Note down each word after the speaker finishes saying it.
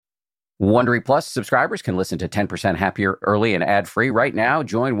Wondery Plus subscribers can listen to 10% Happier early and ad-free right now.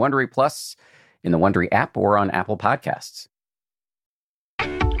 Join Wondery Plus in the Wondery app or on Apple Podcasts.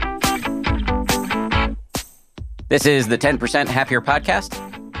 This is the 10% Happier podcast.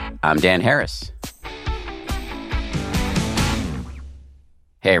 I'm Dan Harris.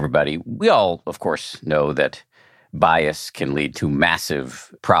 Hey, everybody. We all, of course, know that bias can lead to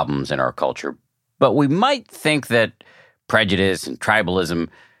massive problems in our culture, but we might think that prejudice and tribalism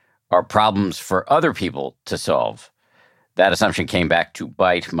are problems for other people to solve. That assumption came back to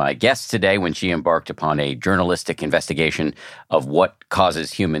bite my guest today when she embarked upon a journalistic investigation of what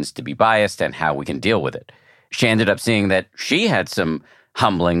causes humans to be biased and how we can deal with it. She ended up seeing that she had some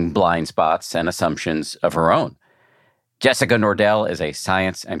humbling blind spots and assumptions of her own. Jessica Nordell is a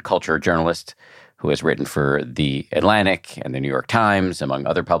science and culture journalist who has written for The Atlantic and The New York Times, among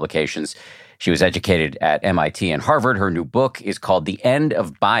other publications. She was educated at MIT and Harvard. Her new book is called The End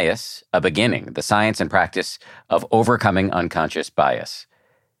of Bias, A Beginning, The Science and Practice of Overcoming Unconscious Bias.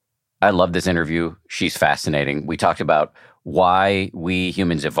 I love this interview. She's fascinating. We talked about why we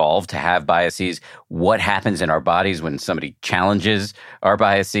humans evolved to have biases, what happens in our bodies when somebody challenges our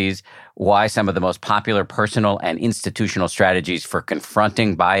biases, why some of the most popular personal and institutional strategies for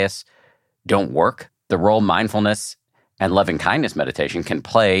confronting bias don't work, the role mindfulness and loving kindness meditation can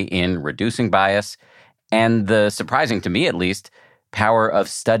play in reducing bias, and the surprising, to me at least, power of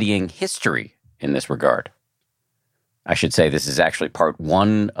studying history in this regard. I should say this is actually part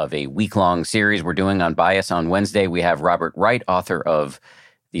one of a week-long series we're doing on bias. On Wednesday, we have Robert Wright, author of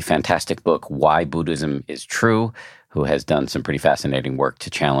the fantastic book Why Buddhism is True, who has done some pretty fascinating work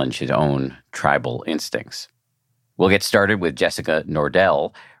to challenge his own tribal instincts. We'll get started with Jessica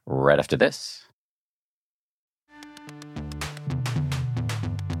Nordell right after this.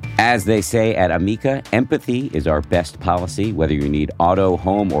 As they say at Amica, empathy is our best policy. Whether you need auto,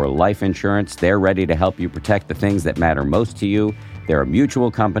 home, or life insurance, they're ready to help you protect the things that matter most to you. They're a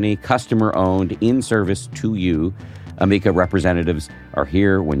mutual company, customer-owned, in service to you. Amica representatives are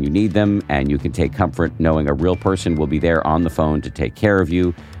here when you need them, and you can take comfort knowing a real person will be there on the phone to take care of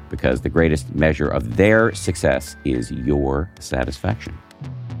you, because the greatest measure of their success is your satisfaction.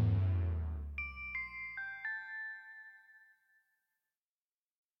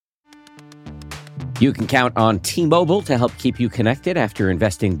 You can count on T-Mobile to help keep you connected. After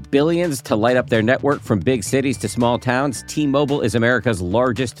investing billions to light up their network from big cities to small towns, T-Mobile is America's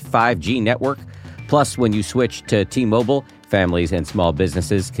largest 5G network. Plus, when you switch to T-Mobile, families and small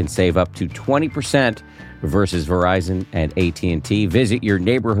businesses can save up to 20% versus Verizon and AT&T. Visit your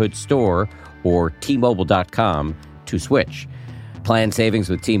neighborhood store or T-Mobile.com to switch. Plan savings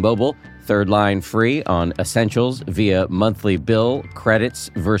with T-Mobile. Third line free on essentials via monthly bill credits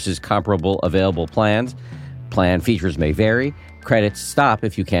versus comparable available plans. Plan features may vary. Credits stop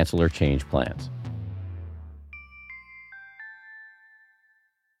if you cancel or change plans.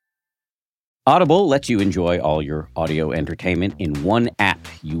 Audible lets you enjoy all your audio entertainment in one app.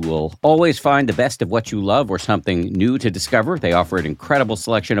 You will always find the best of what you love or something new to discover. They offer an incredible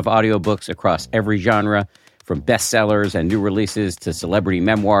selection of audiobooks across every genre, from bestsellers and new releases to celebrity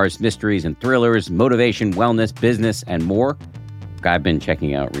memoirs, mysteries and thrillers, motivation, wellness, business, and more. What I've been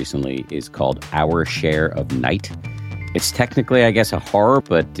checking out recently is called Our Share of Night. It's technically, I guess, a horror,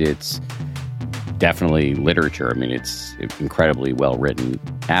 but it's definitely literature. I mean, it's incredibly well written,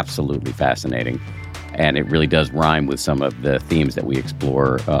 absolutely fascinating, and it really does rhyme with some of the themes that we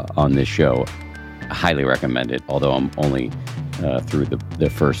explore on this show. I highly recommend it, although I'm only through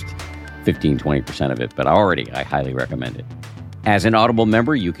the first 15-20% of it, but I highly recommend it. As an Audible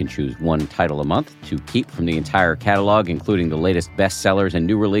member, you can choose one title a month to keep from the entire catalog, including the latest bestsellers and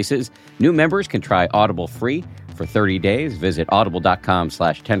new releases. New members can try Audible free for 30 days. Visit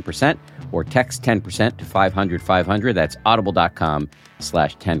audible.com/10% or text 10% to 500-500. That's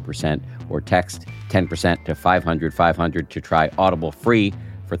audible.com/10% or text 10% to 500-500 to try Audible free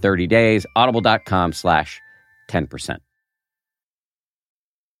for 30 days. Audible.com/10%.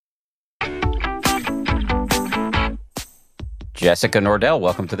 Jessica Nordell,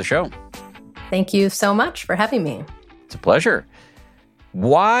 welcome to the show. Thank you so much for having me. It's a pleasure.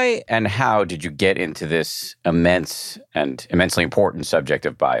 Why and how did you get into this immense and immensely important subject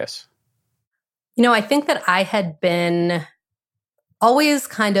of bias? You know, I think that I had been always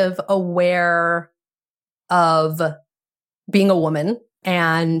kind of aware of being a woman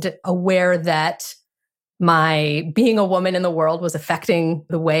and aware that my being a woman in the world was affecting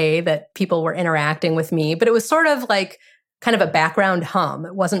the way that people were interacting with me. But it was sort of like kind of a background hum.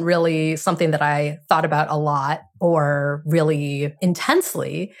 It wasn't really something that I thought about a lot or really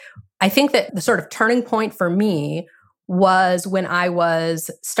intensely. I think that the sort of turning point for me was when I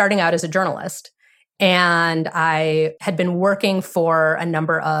was starting out as a journalist. And I had been working for a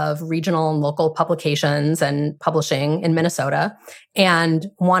number of regional and local publications and publishing in Minnesota and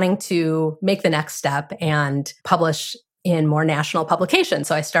wanting to make the next step and publish in more national publications.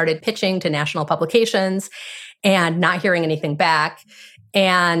 So I started pitching to national publications and not hearing anything back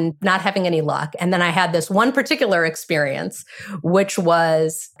and not having any luck. And then I had this one particular experience, which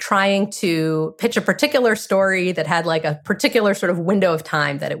was trying to pitch a particular story that had like a particular sort of window of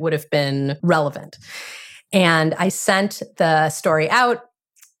time that it would have been relevant. And I sent the story out,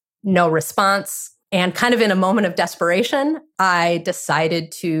 no response. And kind of in a moment of desperation, I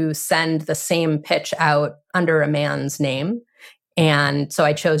decided to send the same pitch out under a man's name. And so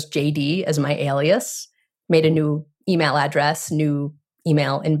I chose JD as my alias, made a new email address, new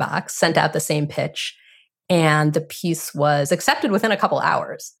email inbox, sent out the same pitch, and the piece was accepted within a couple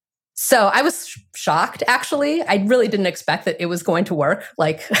hours. So I was shocked, actually. I really didn't expect that it was going to work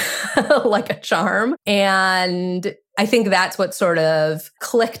like, like a charm. And I think that's what sort of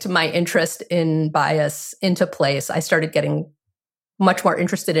clicked my interest in bias into place. I started getting much more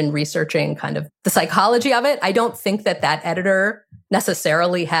interested in researching kind of the psychology of it. I don't think that that editor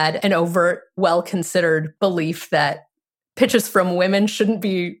necessarily had an overt, well-considered belief that pitches from women shouldn't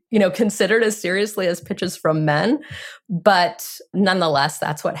be, considered as seriously as pitches from men. But nonetheless,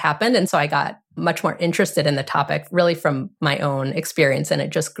 that's what happened. And so I got much more interested in the topic really from my own experience, and it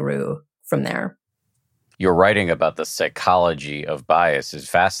just grew from there. Your writing about the psychology of bias is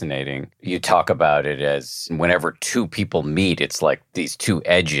fascinating. You talk about it as whenever two people meet, it's like these two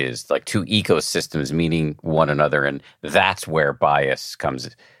edges, like two ecosystems meeting one another. And that's where bias comes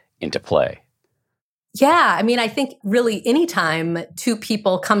into play. Yeah. I mean, I think really anytime two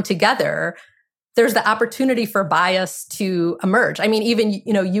people come together, there's the opportunity for bias to emerge. I mean, even,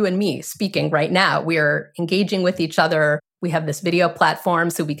 you and me speaking right now, we're engaging with each other. We have this video platform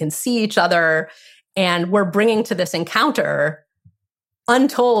so we can see each other. And we're bringing to this encounter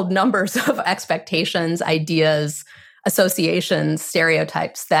untold numbers of expectations, ideas, associations,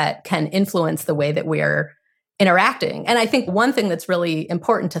 stereotypes that can influence the way that we're interacting. And I think one thing that's really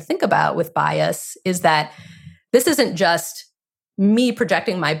important to think about with bias is that this isn't just me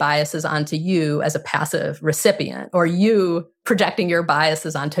projecting my biases onto you as a passive recipient, or you projecting your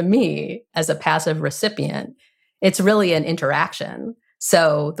biases onto me as a passive recipient. It's really an interaction.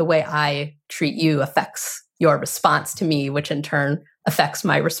 So the way I treat you affects your response to me, which in turn affects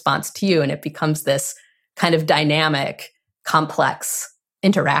my response to you. And it becomes this kind of dynamic, complex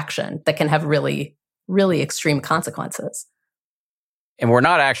interaction that can have really, really extreme consequences. And we're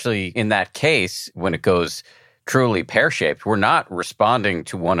not actually, in that case, when it goes truly pear-shaped, we're not responding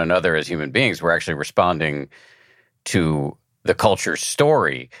to one another as human beings. We're actually responding to the culture's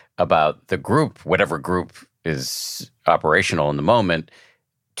story about the group, whatever group is operational in the moment,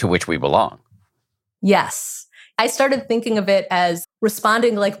 to which we belong. Yes. I started thinking of it as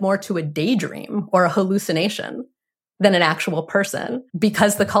responding like more to a daydream or a hallucination than an actual person,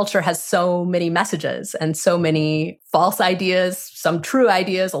 because the culture has so many messages and so many false ideas, some true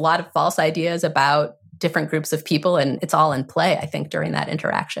ideas, a lot of false ideas about different groups of people. And it's all in play, I think, during that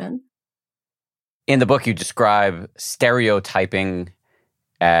interaction. In the book, you describe stereotyping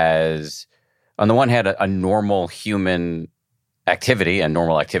as, on the one hand, a normal human activity and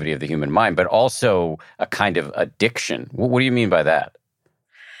normal activity of the human mind, but also a kind of addiction. What do you mean by that?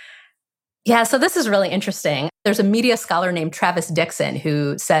 Yeah, so this is really interesting. There's a media scholar named Travis Dixon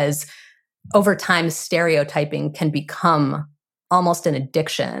who says over time, stereotyping can become almost an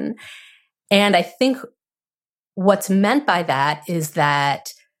addiction. And I think what's meant by that is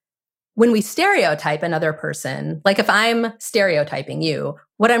that when we stereotype another person, like if I'm stereotyping you,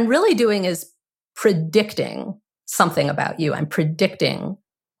 what I'm really doing is predicting something about you. I'm predicting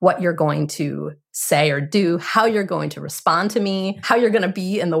what you're going to say or do, how you're going to respond to me, how you're going to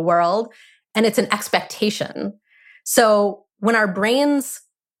be in the world. And it's an expectation. So when our brains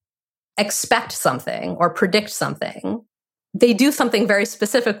expect something or predict something, they do something very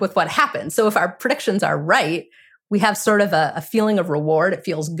specific with what happens. So if our predictions are right, we have sort of a feeling of reward. It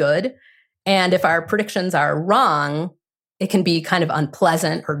feels good. And if our predictions are wrong, it can be kind of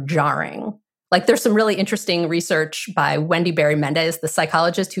unpleasant or jarring. Like there's some really interesting research by Wendy Berry Mendez, the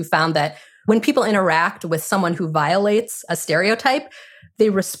psychologist, who found that when people interact with someone who violates a stereotype, they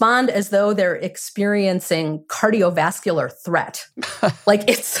respond as though they're experiencing cardiovascular threat. Like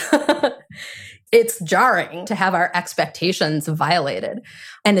it's jarring to have our expectations violated,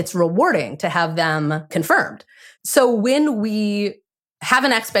 and it's rewarding to have them confirmed. So when we have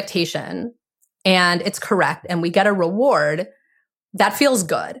an expectation and it's correct and we get a reward, that feels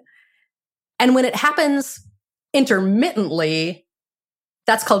good. And when it happens intermittently,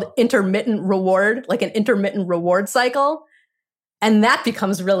 that's called intermittent reward, like an intermittent reward cycle. And that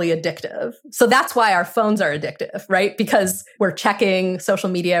becomes really addictive. So that's why our phones are addictive, right? Because we're checking social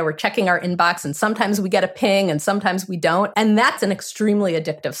media, we're checking our inbox, and sometimes we get a ping and sometimes we don't. And that's an extremely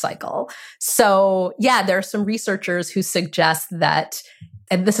addictive cycle. So yeah, there are some researchers who suggest that,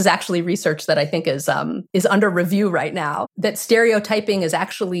 and this is actually research that I think is under review right now, that stereotyping is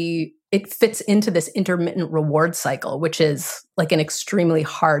actually, it fits into this intermittent reward cycle, which is like an extremely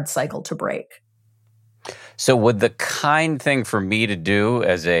hard cycle to break. So would the kind thing for me to do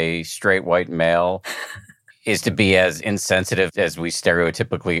as a straight white male is to be as insensitive as we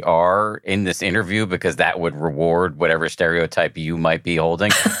stereotypically are in this interview, because that would reward whatever stereotype you might be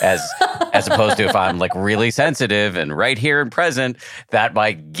holding, as opposed to if I'm like really sensitive and right here and present, that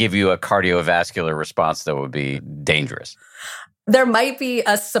might give you a cardiovascular response that would be dangerous. There might be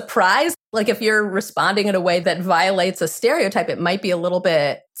a surprise. Like if you're responding in a way that violates a stereotype, it might be a little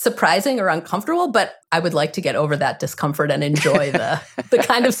bit surprising or uncomfortable, but I would like to get over that discomfort and enjoy the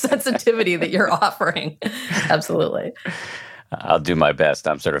kind of sensitivity that you're offering. Absolutely. I'll do my best.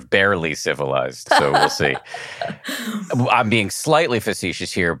 I'm sort of barely civilized, so we'll see. I'm being slightly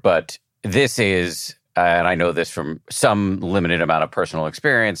facetious here, but this is, and I know this from some limited amount of personal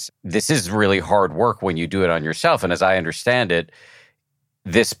experience, this is really hard work when you do it on yourself. And as I understand it,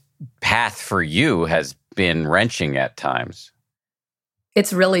 this path for you has been wrenching at times.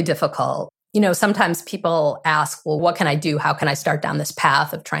 It's really difficult. Sometimes people ask, well, what can I do? How can I start down this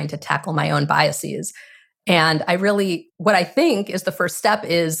path of trying to tackle my own biases? And what I think is the first step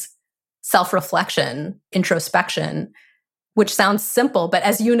is self-reflection, introspection, which sounds simple, but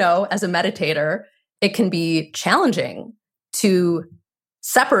as you know, as a meditator, it can be challenging to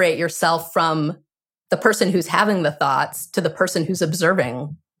separate yourself from the person who's having the thoughts to the person who's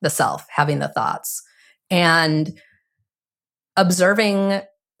observing the self having the thoughts. And observing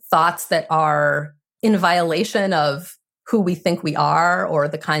thoughts that are in violation of who we think we are or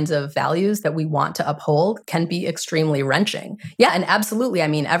the kinds of values that we want to uphold can be extremely wrenching. Yeah, and absolutely. I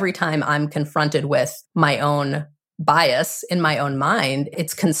mean, every time I'm confronted with my own bias in my own mind,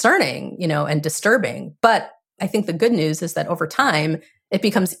 it's concerning, and disturbing. But I think the good news is that over time, it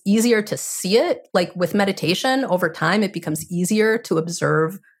becomes easier to see it. Like with meditation, over time, it becomes easier to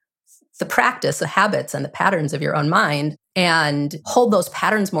observe the practice, the habits, and the patterns of your own mind and hold those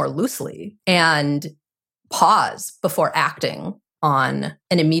patterns more loosely and pause before acting on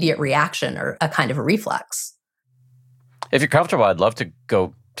an immediate reaction or a kind of a reflex. If you're comfortable, I'd love to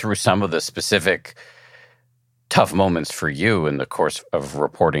go through some of the specific tough moments for you in the course of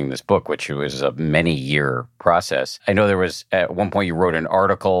reporting this book, which was a many-year process. I know there was, at one point, you wrote an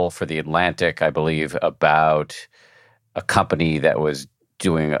article for The Atlantic, I believe, about a company that was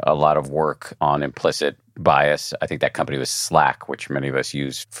doing a lot of work on implicit bias. I think that company was Slack, which many of us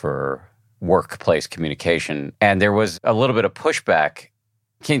use for workplace communication. And there was a little bit of pushback.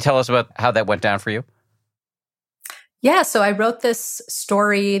 Can you tell us about how that went down for you? Yeah, so I wrote this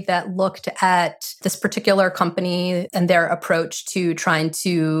story that looked at this particular company and their approach to trying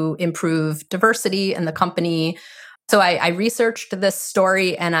to improve diversity in the company. So I researched this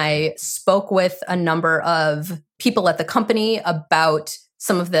story and I spoke with a number of people at the company about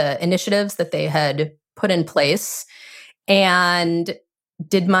some of the initiatives that they had put in place and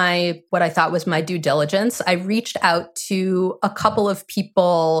did what I thought was my due diligence. I reached out to a couple of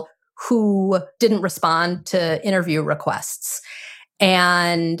people who didn't respond to interview requests.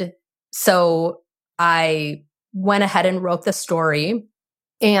 And so I went ahead and wrote the story.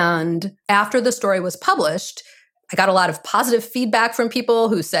 And after the story was published, I got a lot of positive feedback from people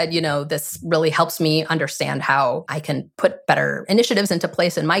who said, this really helps me understand how I can put better initiatives into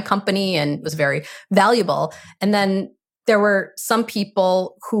place in my company, and it was very valuable. And then there were some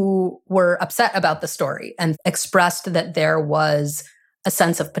people who were upset about the story and expressed that there was a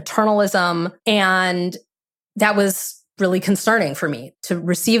sense of paternalism. And that was really concerning for me to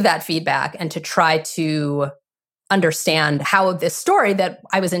receive that feedback and to try to understand how this story that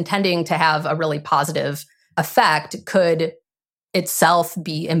I was intending to have a really positive effect could itself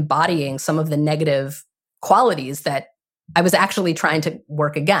be embodying some of the negative qualities that I was actually trying to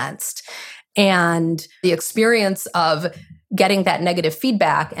work against. And the experience of getting that negative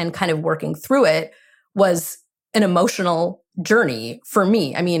feedback and kind of working through it was an emotional journey for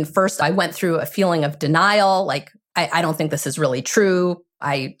me. I mean, first I went through a feeling of denial, like, I don't think this is really true.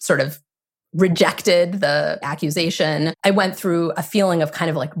 I sort of rejected the accusation. I went through a feeling of kind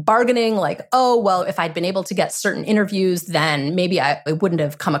of like bargaining, like, oh, well, if I'd been able to get certain interviews, then maybe it wouldn't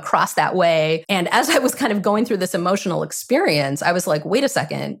have come across that way. And as I was kind of going through this emotional experience, I was like, wait a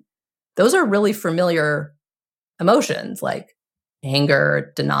second, those are really familiar emotions like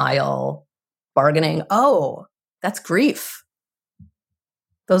anger, denial, bargaining. Oh, that's grief.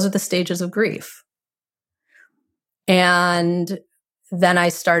 Those are the stages of grief. And then I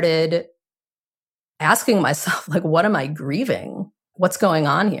started asking myself, like, what am I grieving? What's going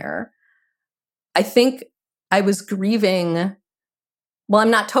on here? I think I was grieving, well,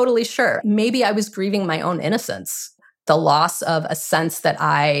 I'm not totally sure. Maybe I was grieving my own innocence, the loss of a sense that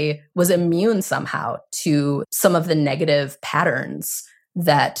I was immune somehow to some of the negative patterns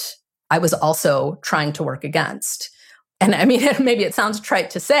that I was also trying to work against. And I mean, maybe it sounds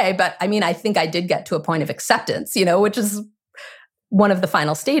trite to say, but I mean, I think I did get to a point of acceptance, which is one of the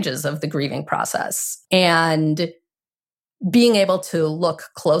final stages of the grieving process. And being able to look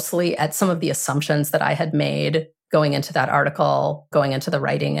closely at some of the assumptions that I had made going into that article, going into the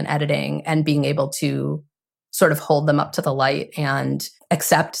writing and editing, and being able to sort of hold them up to the light and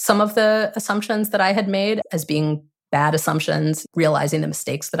accept some of the assumptions that I had made as being bad assumptions, realizing the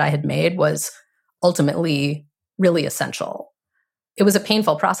mistakes that I had made was ultimately really essential. It was a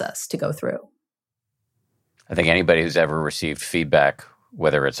painful process to go through. I think anybody who's ever received feedback,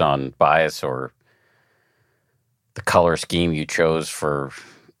 whether it's on bias or the color scheme you chose for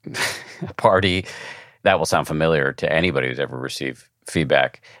a party, that will sound familiar to anybody who's ever received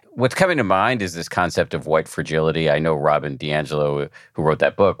feedback. What's coming to mind is this concept of white fragility. I know Robin DiAngelo, who wrote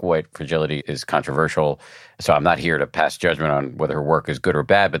that book, White Fragility, is controversial. So I'm not here to pass judgment on whether her work is good or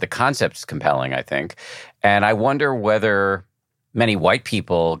bad, but the concept is compelling, I think. And I wonder whether many white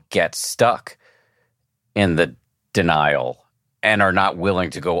people get stuck in the denial and are not willing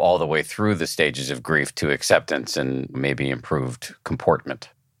to go all the way through the stages of grief to acceptance and maybe improved comportment.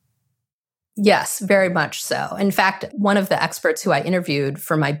 Yes, very much so. In fact, one of the experts who I interviewed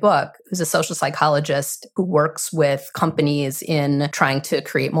for my book, who's a social psychologist who works with companies in trying to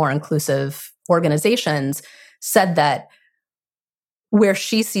create more inclusive organizations, said that where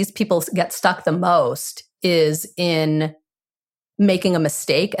she sees people get stuck the most is in making a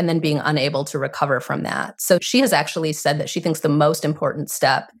mistake and then being unable to recover from that. So she has actually said that she thinks the most important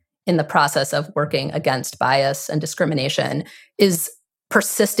step in the process of working against bias and discrimination is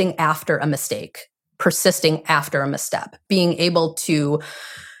persisting after a mistake, persisting after a misstep, being able to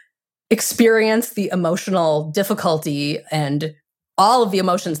experience the emotional difficulty and all of the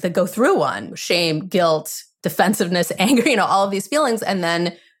emotions that go through one, shame, guilt, defensiveness, anger, all of these feelings, and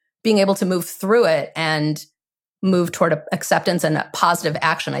then being able to move through it and move toward acceptance and positive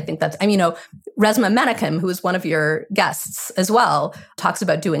action. I think that's, Resma Menachem, who is one of your guests as well, talks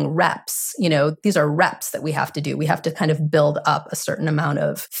about doing reps. These are reps that we have to do. We have to kind of build up a certain amount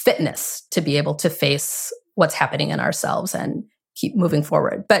of fitness to be able to face what's happening in ourselves and keep moving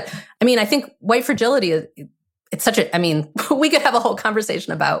forward. But I think white fragility is, it's such a, we could have a whole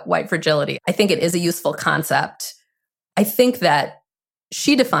conversation about white fragility. I think it is a useful concept. I think that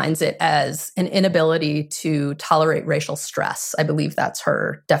she defines it as an inability to tolerate racial stress. I believe that's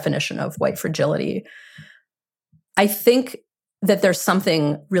her definition of white fragility. I think that there's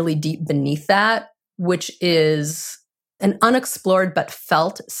something really deep beneath that, which is an unexplored but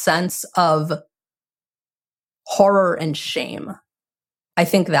felt sense of horror and shame. I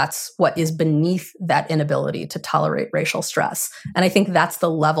think that's what is beneath that inability to tolerate racial stress. And I think that's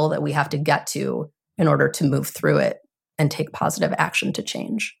the level that we have to get to in order to move through it and take positive action to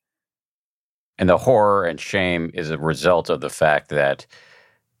change. And the horror and shame is a result of the fact that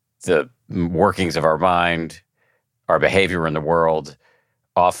the workings of our mind, our behavior in the world,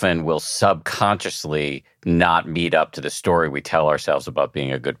 often will subconsciously not meet up to the story we tell ourselves about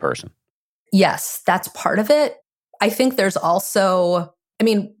being a good person. Yes, that's part of it. I think there's also,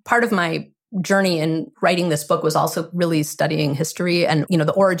 part of my journey in writing this book was also really studying history and,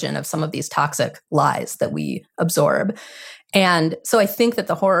 the origin of some of these toxic lies that we absorb. And so I think that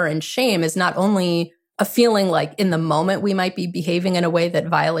the horror and shame is not only a feeling like in the moment we might be behaving in a way that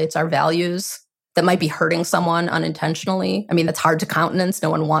violates our values, that might be hurting someone unintentionally. That's hard to countenance. No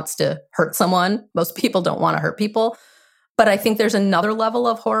one wants to hurt someone. Most people don't want to hurt people. But I think there's another level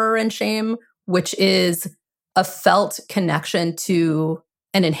of horror and shame, which is a felt connection to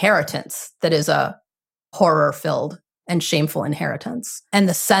an inheritance that is a horror-filled and shameful inheritance. And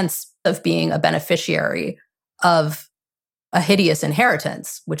the sense of being a beneficiary of a hideous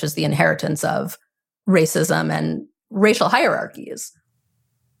inheritance, which is the inheritance of racism and racial hierarchies.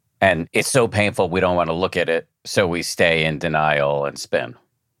 And it's so painful, we don't want to look at it, so we stay in denial and spin.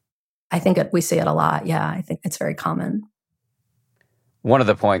 I think we see it a lot. Yeah, I think it's very common. One of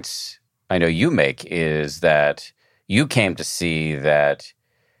the points I know you make is that you came to see that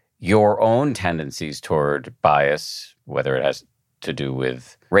your own tendencies toward bias, whether it has to do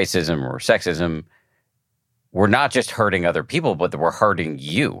with racism or sexism, we're not just hurting other people, but that we're hurting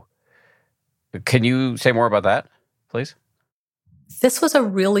you. Can you say more about that, please? This was a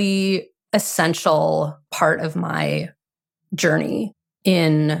really essential part of my journey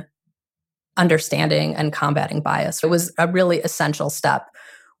in understanding and combating bias. It was a really essential step,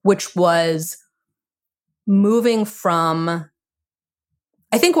 which was moving from,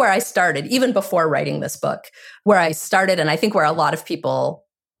 I think, where I started, even before writing this book, where I started, and I think where a lot of people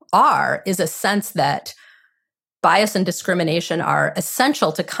are, is a sense that bias and discrimination are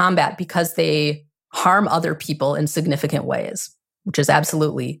essential to combat because they harm other people in significant ways, which is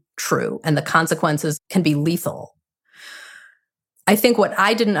absolutely true. And the consequences can be lethal. I think what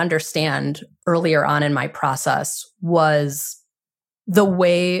I didn't understand earlier on in my process was the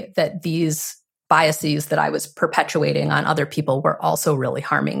way that these biases that I was perpetuating on other people were also really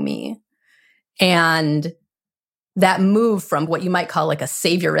harming me. And that move from what you might call like a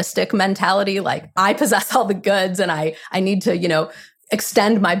savioristic mentality, like I possess all the goods and I need to,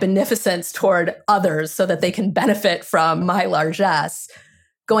 extend my beneficence toward others so that they can benefit from my largesse,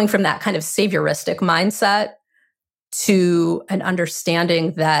 going from that kind of savioristic mindset to an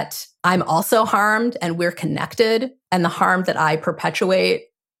understanding that I'm also harmed and we're connected, and the harm that I perpetuate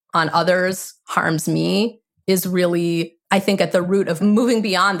on others harms me, is really, I think, at the root of moving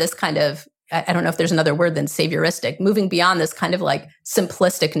beyond this kind of, I don't know if there's another word than savioristic, moving beyond this kind of like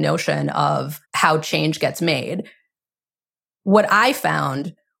simplistic notion of how change gets made. What I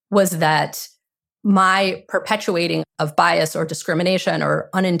found was that my perpetuating of bias or discrimination or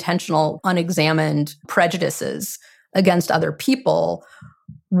unintentional, unexamined prejudices against other people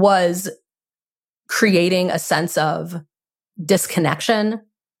was creating a sense of disconnection,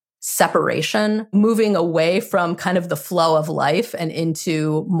 separation, moving away from kind of the flow of life and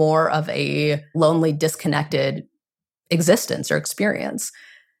into more of a lonely, disconnected existence or experience.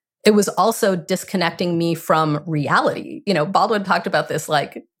 It was also disconnecting me from reality. Baldwin talked about this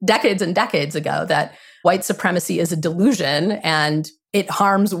like decades and decades ago, that white supremacy is a delusion and it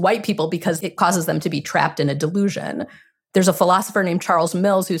harms white people because it causes them to be trapped in a delusion. There's a philosopher named Charles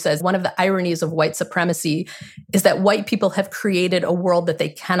Mills who says one of the ironies of white supremacy is that white people have created a world that they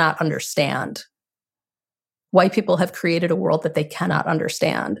cannot understand. White people have created a world that they cannot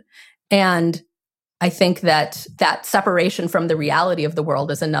understand. And I think that separation from the reality of the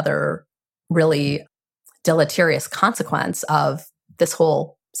world is another really deleterious consequence of this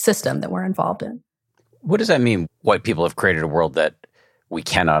whole system that we're involved in. What does that mean? White people have created a world that we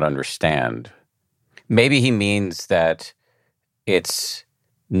cannot understand. Maybe he means that it's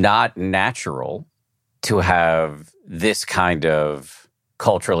not natural to have this kind of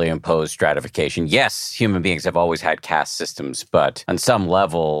culturally imposed stratification. Yes, human beings have always had caste systems, but on some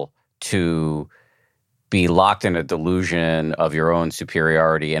level, to be locked in a delusion of your own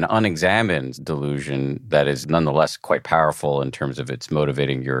superiority, an unexamined delusion that is nonetheless quite powerful in terms of its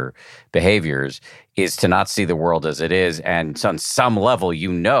motivating your behaviors, is to not see the world as it is. And on some level,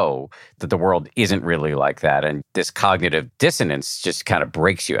 that the world isn't really like that. And this cognitive dissonance just kind of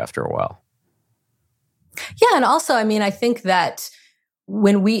breaks you after a while. Yeah. And also, I think that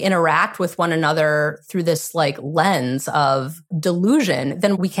when we interact with one another through this like lens of delusion,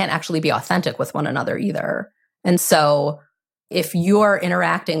 then we can't actually be authentic with one another either. And so if you're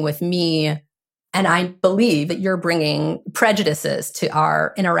interacting with me and I believe that you're bringing prejudices to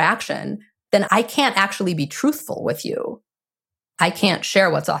our interaction, then I can't actually be truthful with you. I can't share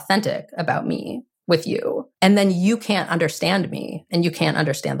what's authentic about me with you. And then you can't understand me and you can't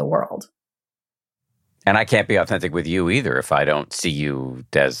understand the world. And I can't be authentic with you either if I don't see you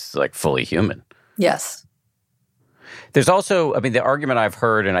as like fully human. Yes. There's also, the argument I've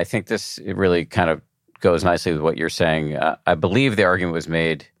heard, and I think it really kind of goes nicely with what you're saying. I believe the argument was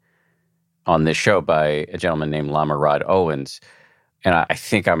made on this show by a gentleman named Lama Rod Owens. And I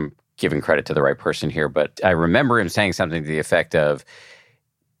think I'm giving credit to the right person here, but I remember him saying something to the effect of,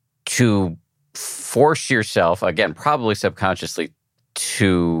 to force yourself, again, probably subconsciously,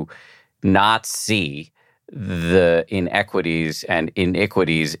 to not see the inequities and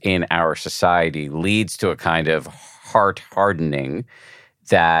iniquities in our society leads to a kind of heart hardening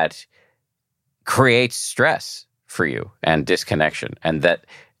that creates stress for you and disconnection. And that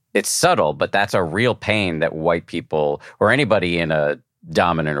it's subtle, but that's a real pain that white people or anybody in a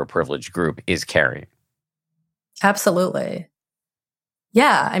dominant or privileged group is carrying. Absolutely.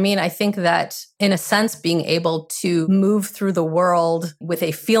 Yeah, I think that in a sense, being able to move through the world with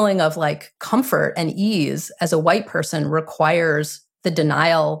a feeling of like comfort and ease as a white person requires the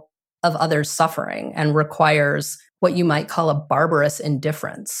denial of others' suffering and requires what you might call a barbarous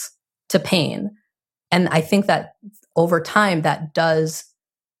indifference to pain. And I think that over time, that does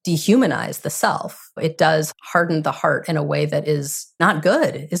dehumanize the self. It does harden the heart in a way that is not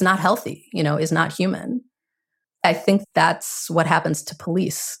good, is not healthy, is not human. I think that's what happens to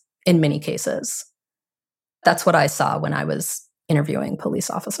police in many cases. That's what I saw when I was interviewing police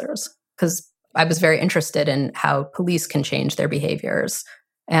officers, because I was very interested in how police can change their behaviors.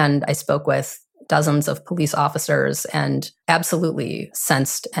 And I spoke with dozens of police officers and absolutely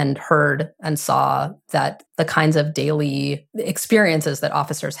sensed and heard and saw that the kinds of daily experiences that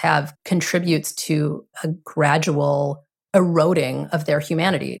officers have contributes to a gradual eroding of their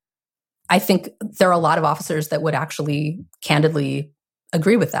humanity. I think there are a lot of officers that would actually candidly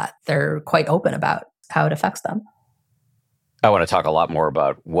agree with that. They're quite open about how it affects them. I want to talk a lot more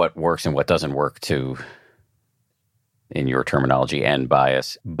about what works and what doesn't work to, in your terminology, end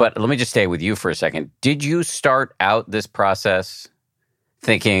bias. But let me just stay with you for a second. Did you start out this process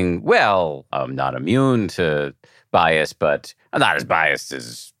thinking, well, I'm not immune to bias, but I'm not as biased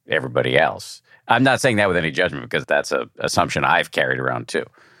as everybody else? I'm not saying that with any judgment, because that's an assumption I've carried around too.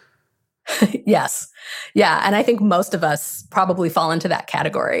 Yes. Yeah. And I think most of us probably fall into that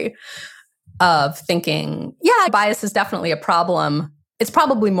category of thinking, yeah, bias is definitely a problem. It's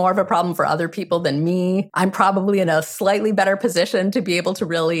probably more of a problem for other people than me. I'm probably in a slightly better position to be able to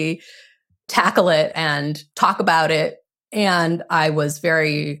really tackle it and talk about it. And I was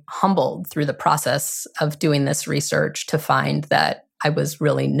very humbled through the process of doing this research to find that I was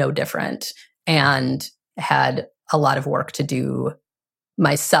really no different and had a lot of work to do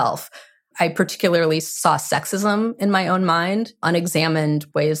myself. I particularly saw sexism in my own mind, unexamined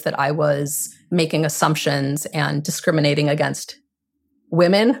ways that I was making assumptions and discriminating against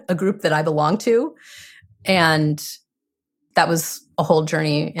women, a group that I belong to. And that was a whole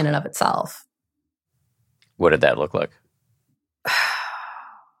journey in and of itself. What did that look like?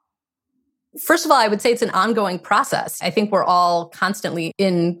 First of all, I would say it's an ongoing process. I think we're all constantly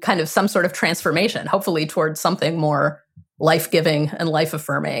in kind of some sort of transformation, hopefully towards something more life-giving and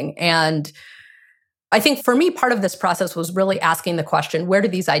life-affirming. And I think for me, part of this process was really asking the question, where do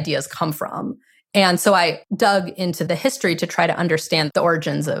these ideas come from? And so I dug into the history to try to understand the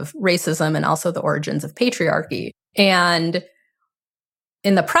origins of racism and also the origins of patriarchy. And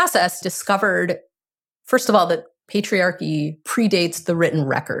in the process, discovered, first of all, that patriarchy predates the written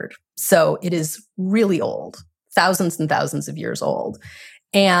record. So it is really old, thousands and thousands of years old.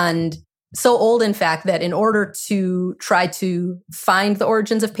 And so old, in fact, that in order to try to find the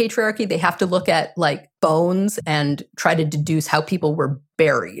origins of patriarchy, they have to look at like bones and try to deduce how people were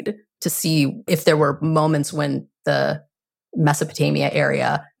buried to see if there were moments when the Mesopotamia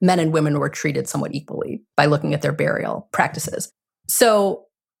area, men and women were treated somewhat equally by looking at their burial practices. So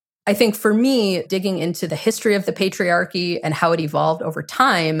I think for me, digging into the history of the patriarchy and how it evolved over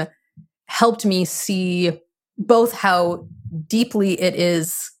time helped me see both how deeply it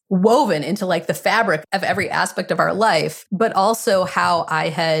is woven into like the fabric of every aspect of our life, but also how I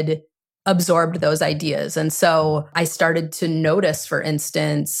had absorbed those ideas. And so I started to notice, for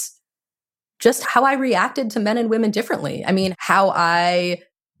instance, just how I reacted to men and women differently. I mean, how I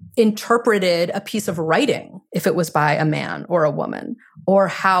interpreted a piece of writing if it was by a man or a woman, or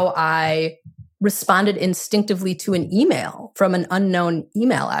how I responded instinctively to an email from an unknown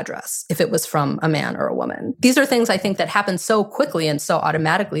email address if it was from a man or a woman. These are things I think that happen so quickly and so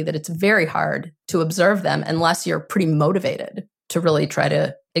automatically that it's very hard to observe them unless you're pretty motivated to really try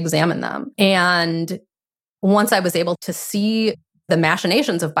to examine them. And once I was able to see the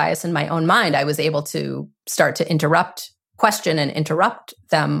machinations of bias in my own mind, I was able to start to question and interrupt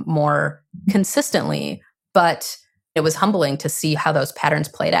them more consistently. But it was humbling to see how those patterns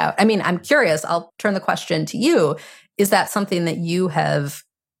played out. I mean, I'm curious, I'll turn the question to you. Is that something that you have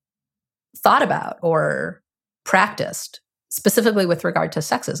thought about or practiced, specifically with regard to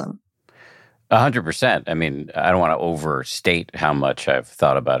sexism? 100%. I mean, I don't want to overstate how much I've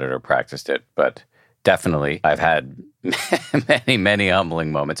thought about it or practiced it, but definitely I've had many, many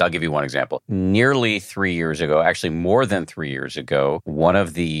humbling moments. I'll give you one example. Nearly 3 years ago, actually more than 3 years ago, one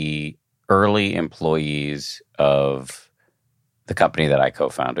of the early employees of the company that I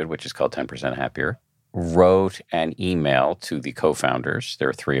co-founded, which is called 10% Happier, wrote an email to the co-founders. There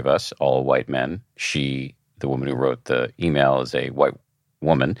are three of us, all white men. She, the woman who wrote the email, is a white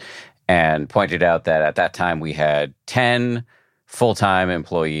woman, and pointed out that at that time we had 10 full-time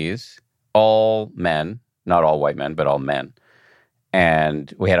employees, all men, not all white men, but all men.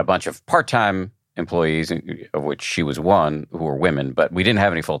 And we had a bunch of part-time employees, of which she was one, who were women, but we didn't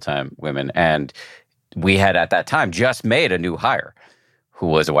have any full-time women. And we had at that time just made a new hire who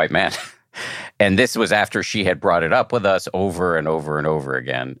was a white man. And this was after she had brought it up with us over and over and over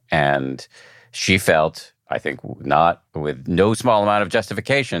again. And she felt I think not with no small amount of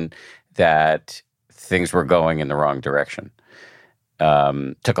justification, that things were going in the wrong direction.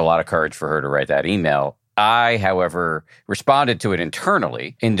 Took a lot of courage for her to write that email. I, however, responded to it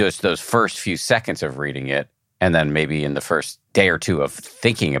internally in just those first few seconds of reading it, and then maybe in the first day or two of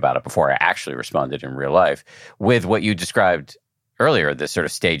thinking about it before I actually responded in real life, with what you described earlier, the sort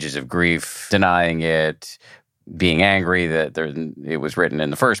of stages of grief, denying it, being angry that it was written in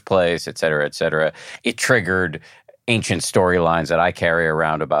the first place, et cetera, et cetera. It triggered ancient storylines that I carry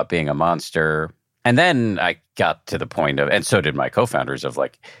around about being a monster. And then I got to the point of, and so did my co-founders, of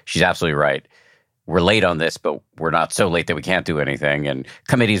like, she's absolutely right. We're late on this, but we're not so late that we can't do anything. And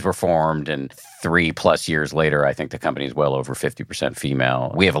committees were formed, and 3+ years later, I think the company is well over 50%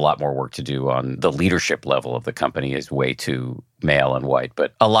 female. We have a lot more work to do on the leadership level of the company, is way too male and white.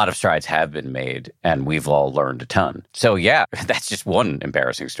 But a lot of strides have been made, and we've all learned a ton. So yeah, that's just one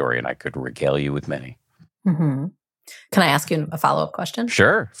embarrassing story, and I could regale you with many. Mm-hmm. Can I ask you a follow-up question?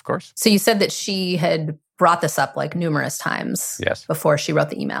 Sure, of course. So you said that she had brought this up like numerous times before she wrote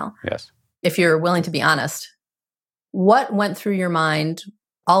the email. Yes. If you're willing to be honest, what went through your mind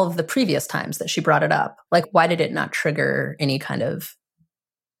all of the previous times that she brought it up? Like, why did it not trigger any kind of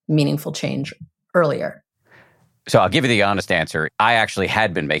meaningful change earlier? So I'll give you the honest answer. I actually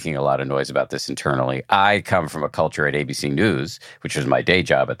had been making a lot of noise about this internally. I come from a culture at ABC News, which was my day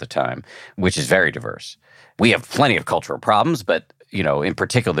job at the time, which is very diverse. We have plenty of cultural problems, but in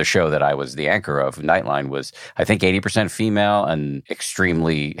particular, the show that I was the anchor of, Nightline, was, I think, 80% female and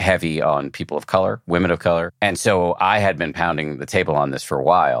extremely heavy on people of color, women of color. And so I had been pounding the table on this for a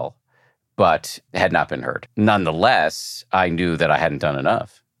while, but had not been heard. Nonetheless, I knew that I hadn't done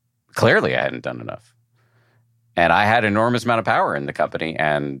enough. Clearly, I hadn't done enough. And I had an enormous amount of power in the company,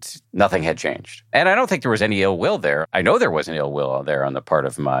 and nothing had changed. And I don't think there was any ill will there. I know there was an ill will there on the part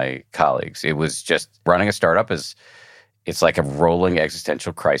of my colleagues. It was just running a startup it's like a rolling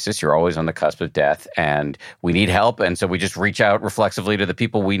existential crisis. You're always on the cusp of death, and we need help. And so we just reach out reflexively to the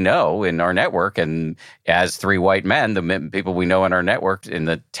people we know in our network. And as 3 white men, the people we know in our network in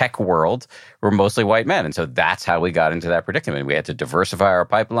the tech world were mostly white men. And so that's how we got into that predicament. We had to diversify our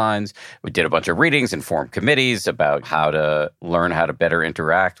pipelines. We did a bunch of readings and formed committees about how to learn how to better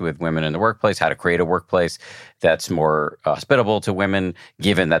interact with women in the workplace, how to create a workplace that's more hospitable to women,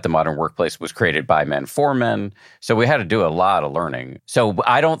 given that the modern workplace was created by men for men. So we had to do a lot of learning. So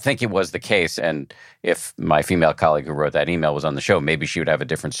I don't think it was the case. And if my female colleague who wrote that email was on the show, maybe she would have a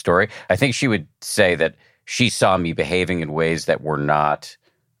different story. I think she would say that she saw me behaving in ways that were not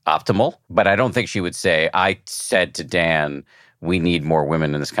optimal. But I don't think she would say, I said to Dan, we need more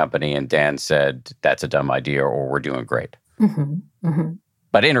women in this company, and Dan said, that's a dumb idea, or we're doing great. Mm-hmm. Mm-hmm.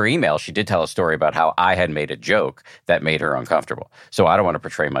 But in her email, she did tell a story about how I had made a joke that made her uncomfortable. So I don't want to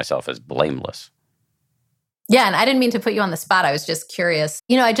portray myself as blameless. Yeah, and I didn't mean to put you on the spot. I was just curious.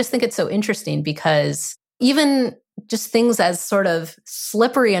 I just think it's so interesting because even just things as sort of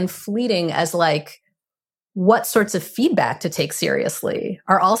slippery and fleeting as like what sorts of feedback to take seriously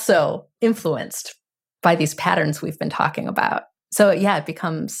are also influenced by these patterns we've been talking about. So yeah, it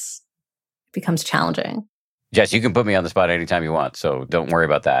becomes challenging. Jess, you can put me on the spot anytime you want, so don't worry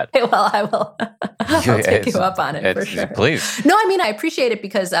about that. Well, I will. I'll take you up on it for sure. Please. No, I mean, I appreciate it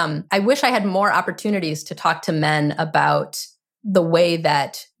because I wish I had more opportunities to talk to men about the way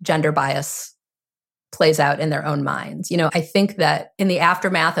that gender bias plays out in their own minds. I think that in the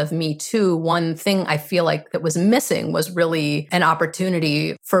aftermath of Me Too, one thing I feel like that was missing was really an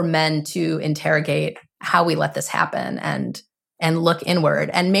opportunity for men to interrogate how we let this happen and look inward.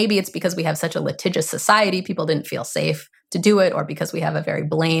 And maybe it's because we have such a litigious society, people didn't feel safe to do it, or because we have a very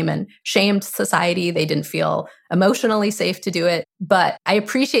blame and shamed society, they didn't feel emotionally safe to do it. But I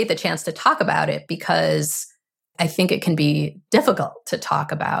appreciate the chance to talk about it because I think it can be difficult to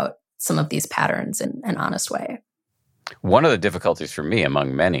talk about some of these patterns in an honest way. One of the difficulties for me,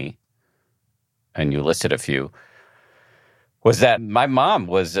 among many, and you listed a few, was that my mom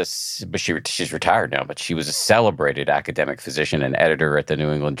was she's retired now, but she was a celebrated academic physician and editor at the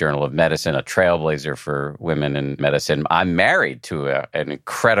New England Journal of Medicine, a trailblazer for women in medicine. I'm married to an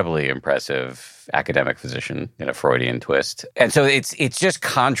incredibly impressive academic physician in a Freudian twist. And so it's just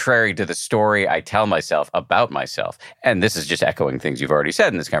contrary to the story I tell myself about myself. And this is just echoing things you've already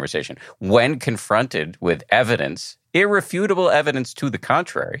said in this conversation. When confronted with evidence, irrefutable evidence to the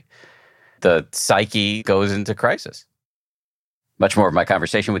contrary, the psyche goes into crisis. Much more of my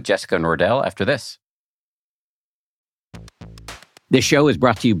conversation with Jessica Nordell after this. This show is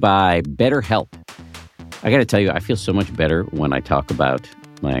brought to you by BetterHelp. I got to tell you, I feel so much better when I talk about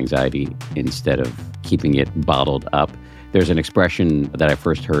my anxiety instead of keeping it bottled up. There's an expression that I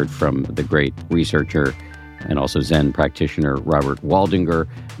first heard from the great researcher and also Zen practitioner Robert Waldinger,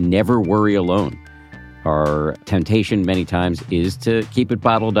 never worry alone. Our temptation many times is to keep it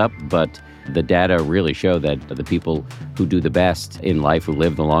bottled up, but the data really show that the people who do the best in life, who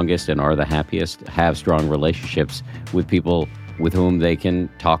live the longest and are the happiest, have strong relationships with people with whom they can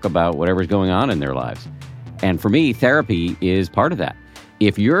talk about whatever's going on in their lives. And for me, therapy is part of that.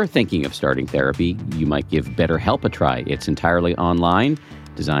 If you're thinking of starting therapy, you might give BetterHelp a try. It's entirely online,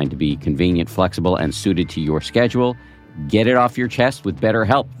 designed to be convenient, flexible, and suited to your schedule. Get it off your chest with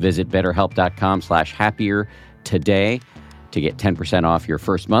BetterHelp. Visit BetterHelp.com/happier today to get 10% off your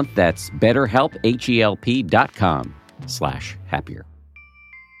first month. That's BetterHelp, HELP.com/happier.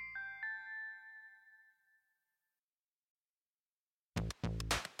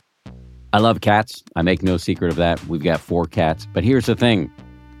 I love cats. I make no secret of that. We've got 4 cats. But here's the thing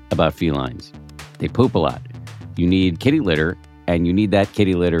about felines. They poop a lot. You need kitty litter, and you need that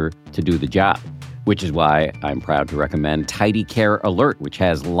kitty litter to do the job, which is why I'm proud to recommend Tidy Care Alert, which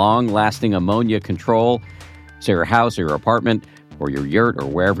has long-lasting ammonia control, so your house or your apartment or your yurt or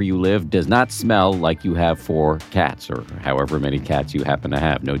wherever you live does not smell like you have 4 cats or however many cats you happen to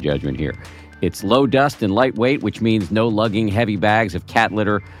have. No judgment here. It's low dust and lightweight, which means no lugging heavy bags of cat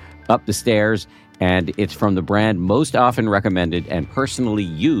litter up the stairs, and it's from the brand most often recommended and personally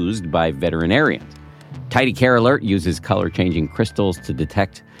used by veterinarians. Tidy Care Alert uses color-changing crystals to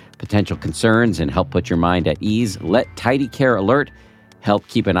detect potential concerns and help put your mind at ease. Let Tidy Care Alert help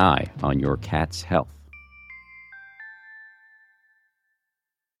keep an eye on your cat's health.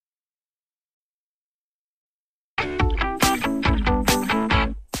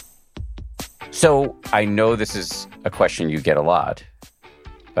 So I know this is a question you get a lot,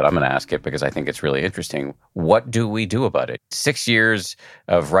 but I'm going to ask it because I think it's really interesting. What do we do about it? 6 years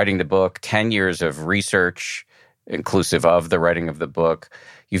of writing the book, 10 years of research, inclusive of the writing of the book.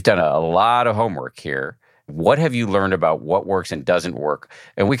 You've done a lot of homework here. What have you learned about what works and doesn't work?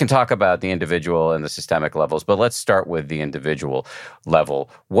 And we can talk about the individual and the systemic levels, but let's start with the individual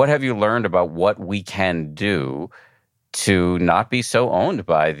level. What have you learned about what we can do to not be so owned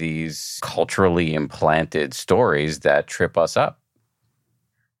by these culturally implanted stories that trip us up?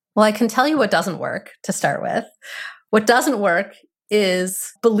 Well, I can tell you what doesn't work to start with. What doesn't work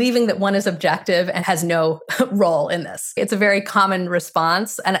is believing that one is objective and has no role in this. It's a very common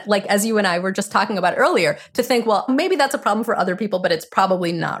response. And like, as you and I were just talking about earlier, to think, well, maybe that's a problem for other people, but it's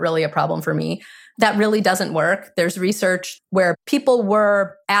probably not really a problem for me. That really doesn't work. There's research where people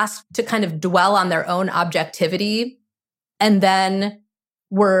were asked to kind of dwell on their own objectivity and then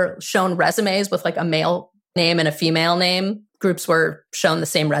were shown resumes with like a male name and a female name. Groups were shown the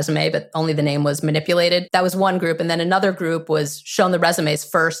same resume, but only the name was manipulated. That was one group. And then another group was shown the resumes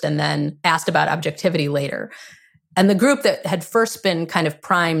first and then asked about objectivity later. And the group that had first been kind of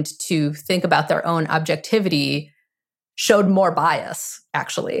primed to think about their own objectivity showed more bias,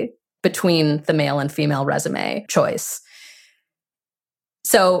 actually, between the male and female resume choice.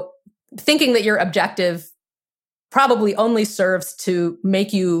 So thinking that you're objective probably only serves to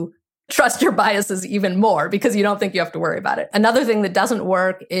make you trust your biases even more because you don't think you have to worry about it. Another thing that doesn't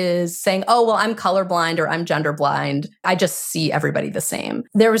work is saying, oh, well, I'm colorblind or I'm gender blind. I just see everybody the same.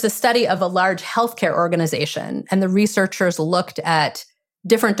 There was a study of a large healthcare organization, and the researchers looked at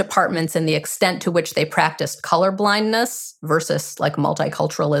different departments and the extent to which they practiced colorblindness versus like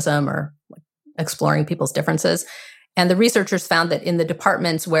multiculturalism or like exploring people's differences. And the researchers found that in the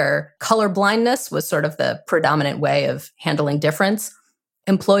departments where colorblindness was sort of the predominant way of handling difference,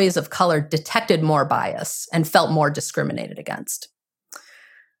 employees of color detected more bias and felt more discriminated against.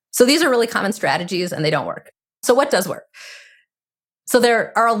 So these are really common strategies and they don't work. So what does work? So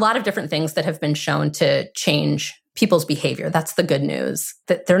there are a lot of different things that have been shown to change people's behavior. That's the good news,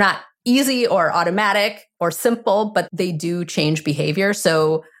 that they're not easy or automatic or simple, but they do change behavior.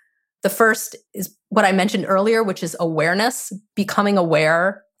 So the first is what I mentioned earlier, which is awareness, becoming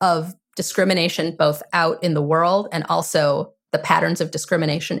aware of discrimination both out in the world and also the patterns of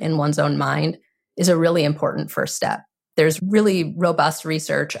discrimination in one's own mind is a really important first step. There's really robust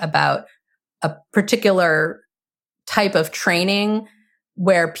research about a particular type of training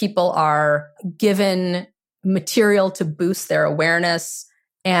where people are given material to boost their awareness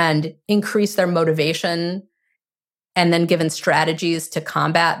and increase their motivation, and then given strategies to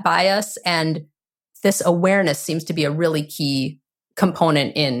combat bias. And this awareness seems to be a really key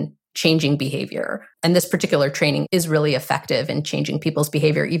component in changing behavior. And this particular training is really effective in changing people's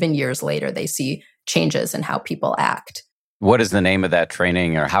behavior. Even years later, they see changes in how people act. What is the name of that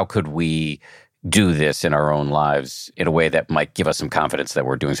training, or how could we do this in our own lives in a way that might give us some confidence that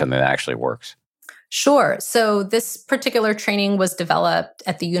we're doing something that actually works? Sure. So this particular training was developed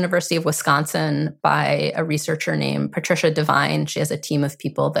at the University of Wisconsin by a researcher named Patricia Devine. She has a team of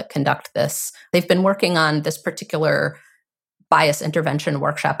people that conduct this. They've been working on this particular bias intervention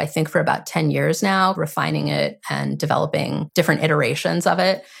workshop, I think, for about 10 years now, refining it and developing different iterations of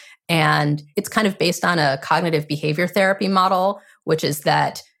it. And it's kind of based on a cognitive behavior therapy model, which is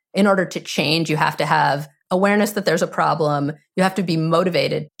that in order to change, you have to have awareness that there's a problem. You have to be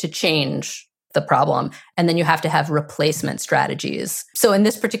motivated to change the problem. And then you have to have replacement strategies. So in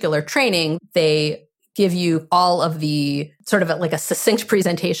this particular training, they give you all of the sort of like a succinct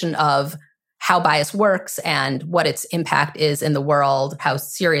presentation of how bias works and what its impact is in the world, how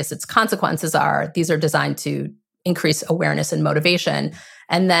serious its consequences are. These are designed to increase awareness and motivation.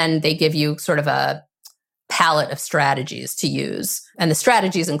 And then they give you sort of a palette of strategies to use. And the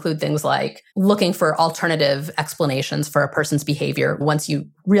strategies include things like looking for alternative explanations for a person's behavior. Once you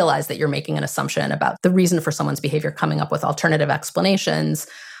realize that you're making an assumption about the reason for someone's behavior, coming up with alternative explanations,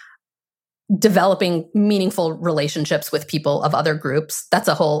 developing meaningful relationships with people of other groups. That's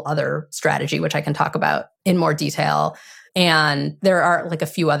a whole other strategy, which I can talk about in more detail. And there are like a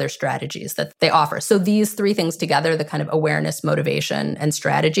few other strategies that they offer. So these three things together, the kind of awareness, motivation, and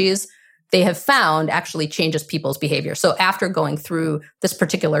strategies, they have found actually changes people's behavior. So after going through this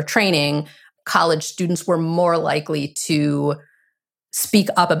particular training, college students were more likely to speak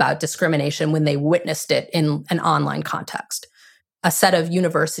up about discrimination when they witnessed it in an online context. A set of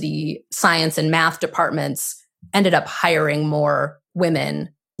university science and math departments ended up hiring more women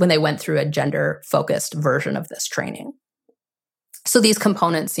when they went through a gender-focused version of this training. So these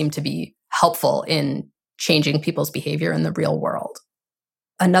components seem to be helpful in changing people's behavior in the real world.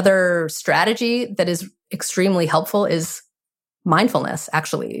 Another strategy that is extremely helpful is mindfulness,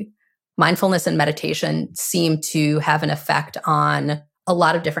 actually. Mindfulness and meditation seem to have an effect on a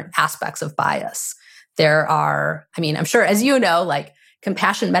lot of different aspects of bias. There are, I'm sure, as you know, like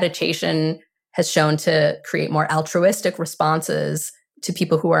compassion meditation has shown to create more altruistic responses to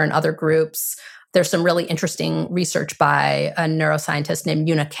people who are in other groups. There's some really interesting research by a neuroscientist named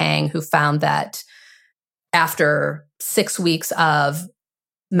Yuna Kang who found that after 6 weeks of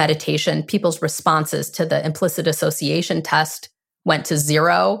meditation, people's responses to the implicit association test went to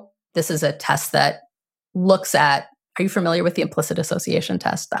 0. This is a test that looks at, are you familiar with the implicit association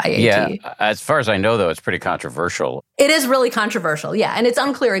test, the IAT? Yeah, as far as I know, though, it's pretty controversial. It is really controversial, yeah. And it's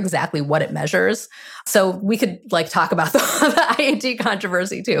unclear exactly what it measures. So we could talk about the IAT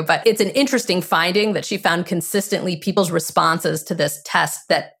controversy too. But it's an interesting finding that she found consistently people's responses to this test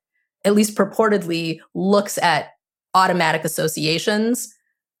that at least purportedly looks at automatic associations.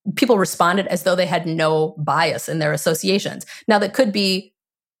 People responded as though they had no bias in their associations. Now, that could be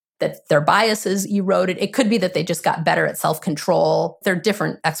that their biases eroded. It could be that they just got better at self-control. There are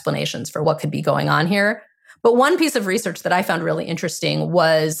different explanations for what could be going on here. But one piece of research that I found really interesting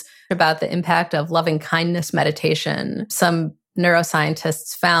was about the impact of loving kindness meditation. Some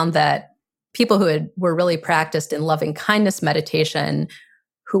neuroscientists found that people who were really practiced in loving kindness meditation,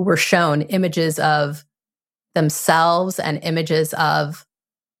 who were shown images of themselves and images of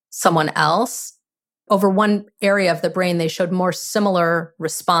someone else, over one area of the brain, they showed more similar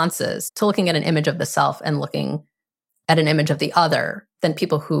responses to looking at an image of the self and looking at an image of the other than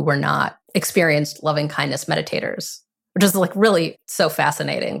people who were not experienced loving kindness meditators, which is really so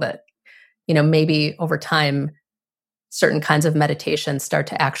fascinating that, maybe over time, certain kinds of meditation start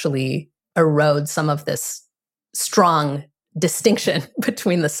to actually erode some of this strong distinction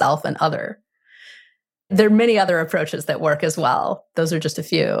between the self and other. There are many other approaches that work as well. Those are just a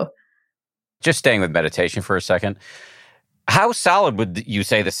few. Just staying with meditation for a second, how solid would you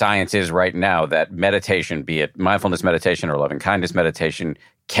say the science is right now that meditation, be it mindfulness meditation or loving kindness meditation,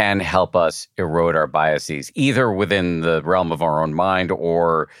 can help us erode our biases, either within the realm of our own mind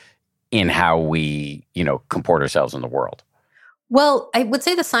or in how we, comport ourselves in the world? Well, I would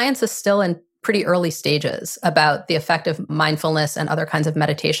say the science is still in pretty early stages about the effect of mindfulness and other kinds of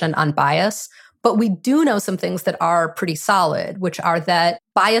meditation on bias. But we do know some things that are pretty solid, which are that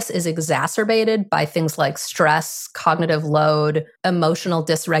bias is exacerbated by things like stress, cognitive load, emotional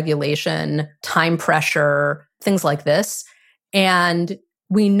dysregulation, time pressure, things like this. And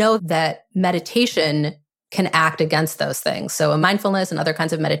we know that meditation can act against those things. So mindfulness and other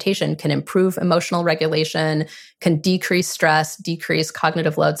kinds of meditation can improve emotional regulation, can decrease stress, decrease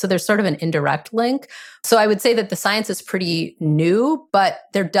cognitive load. So there's sort of an indirect link. So I would say that the science is pretty new, but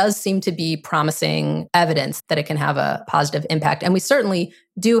there does seem to be promising evidence that it can have a positive impact. And we certainly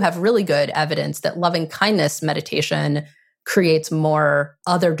do have really good evidence that loving kindness meditation creates more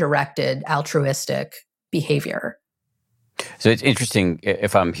other-directed altruistic behavior. So it's interesting,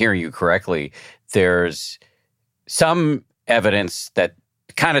 if I'm hearing you correctly, there's some evidence that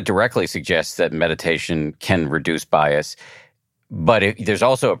kind of directly suggests that meditation can reduce bias, but there's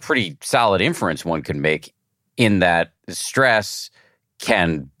also a pretty solid inference one can make in that stress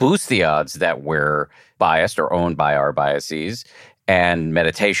can boost the odds that we're biased or owned by our biases, and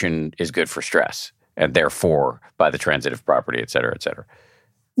meditation is good for stress, and therefore by the transitive property, et cetera, et cetera.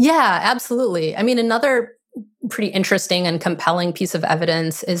 Yeah, absolutely. I mean, another pretty interesting and compelling piece of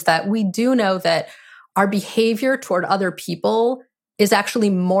evidence is that we do know that our behavior toward other people is actually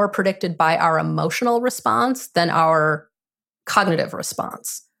more predicted by our emotional response than our cognitive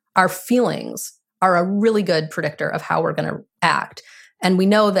response. Our feelings are a really good predictor of how we're going to act. And we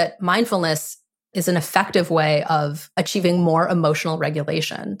know that mindfulness is an effective way of achieving more emotional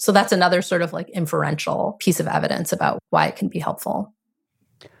regulation. So that's another sort of like inferential piece of evidence about why it can be helpful.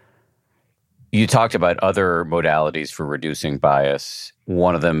 You talked about other modalities for reducing bias.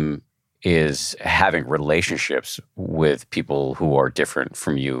 One of them is having relationships with people who are different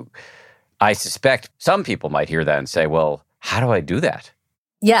from you. I suspect some people might hear that and say, well, how do I do that?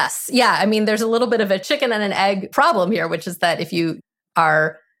 Yes. Yeah. I mean, there's a little bit of a chicken and an egg problem here, which is that if you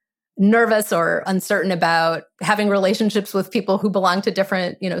are nervous or uncertain about having relationships with people who belong to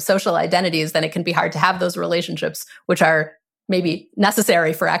different, social identities, then it can be hard to have those relationships, which are maybe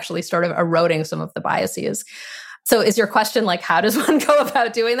necessary for actually sort of eroding some of the biases. So is your question like, how does one go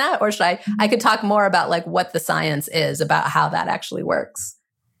about doing that? Or should I could talk more about like what the science is about how that actually works.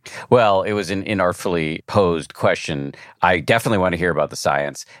 Well, it was an inartfully posed question. I definitely want to hear about the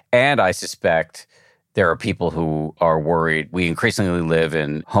science. And I suspect there are people who are worried. We increasingly live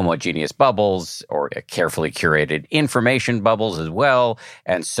in homogeneous bubbles or carefully curated information bubbles as well.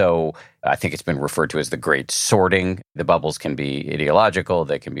 And so I think it's been referred to as the great sorting. The bubbles can be ideological,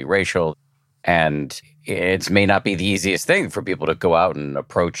 they can be racial. And it may not be the easiest thing for people to go out and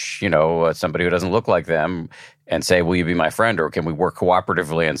approach, somebody who doesn't look like them and say, will you be my friend? Or can we work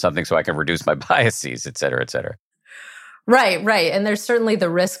cooperatively on something so I can reduce my biases, et cetera, et cetera. Right. And there's certainly the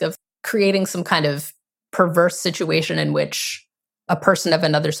risk of creating some kind of perverse situation in which a person of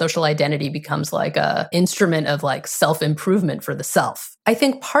another social identity becomes like a instrument of like self-improvement for the self. I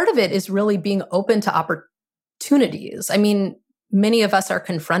think part of it is really being open to opportunities. I mean, many of us are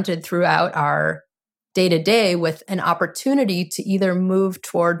confronted throughout our day-to-day with an opportunity to either move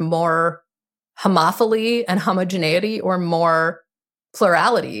toward more homophily and homogeneity or more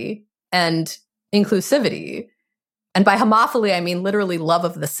plurality and inclusivity. And by homophily, I mean literally love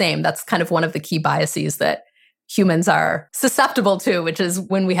of the same. That's kind of one of the key biases that humans are susceptible to, which is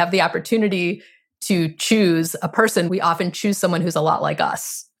when we have the opportunity to choose a person, we often choose someone who's a lot like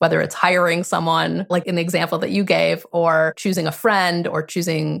us, whether it's hiring someone, like in the example that you gave, or choosing a friend, or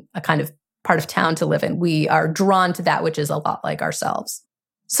choosing a kind of part of town to live in. We are drawn to that which is a lot like ourselves.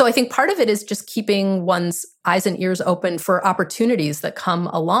 So I think part of it is just keeping one's eyes and ears open for opportunities that come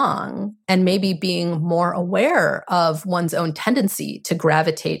along and maybe being more aware of one's own tendency to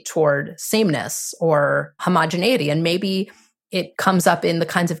gravitate toward sameness or homogeneity. And maybe it comes up in the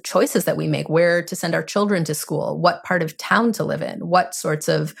kinds of choices that we make, where to send our children to school, what part of town to live in, what sorts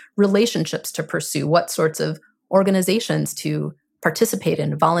of relationships to pursue, what sorts of organizations to participate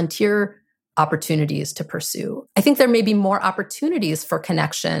in, volunteer opportunities to pursue. I think there may be more opportunities for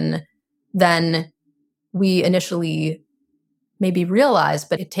connection than we initially maybe realize,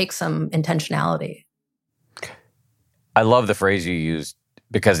 but it takes some intentionality. I love the phrase you used,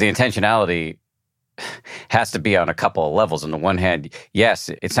 because the intentionality has to be on a couple of levels. On the one hand, yes,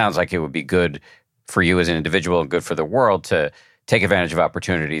 it sounds like it would be good for you as an individual and good for the world to take advantage of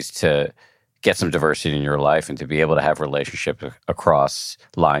opportunities to get some diversity in your life and to be able to have relationships across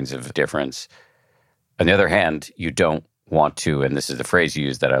lines of difference. On the other hand, you don't want to, and this is the phrase you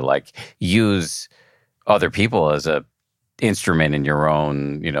use that I like, use other people as a instrument in your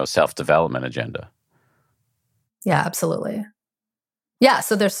own, self-development agenda. Yeah, absolutely. Yeah,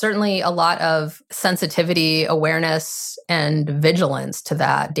 so there's certainly a lot of sensitivity, awareness, and vigilance to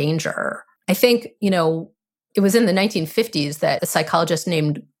that danger. I think, it was in the 1950s that a psychologist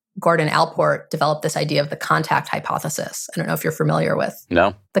named Gordon Allport developed this idea of the contact hypothesis. I don't know if you're familiar with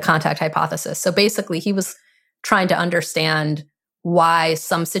the contact hypothesis. So basically, he was trying to understand why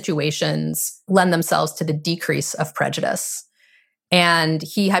some situations lend themselves to the decrease of prejudice. And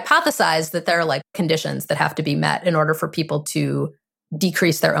he hypothesized that there are like conditions that have to be met in order for people to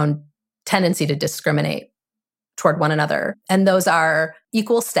decrease their own tendency to discriminate toward one another. And those are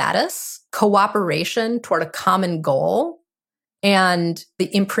equal status, cooperation toward a common goal, and the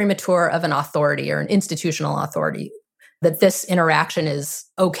imprimatur of an authority or an institutional authority, that this interaction is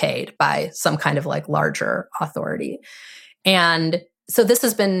okayed by some kind of like larger authority. And so this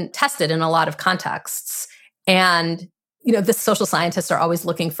has been tested in a lot of contexts. And, the social scientists are always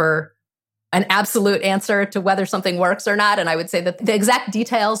looking for an absolute answer to whether something works or not. And I would say that the exact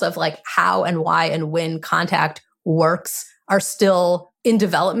details of like how and why and when contact works are still in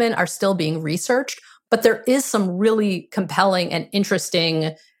development, are still being researched. But there is some really compelling and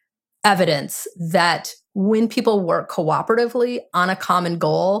interesting evidence that when people work cooperatively on a common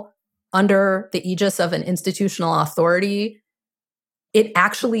goal under the aegis of an institutional authority, it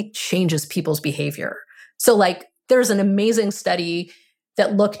actually changes people's behavior. So like there's an amazing study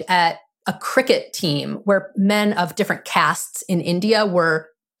that looked at a cricket team where men of different castes in India were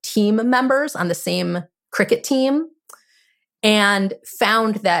team members on the same cricket team, and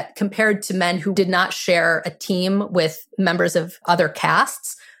found that compared to men who did not share a team with members of other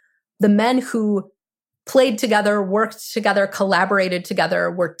castes, the men who played together, worked together, collaborated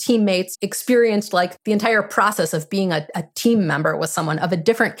together, were teammates, experienced like the entire process of being a team member with someone of a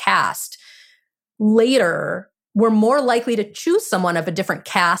different caste, later were more likely to choose someone of a different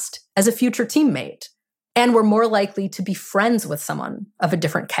caste as a future teammate, and were more likely to be friends with someone of a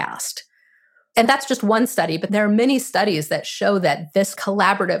different caste. And that's just one study, but there are many studies that show that this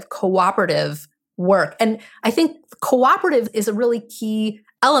collaborative, cooperative work, and I think cooperative is a really key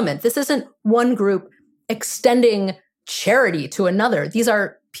element. This isn't one group extending charity to another. These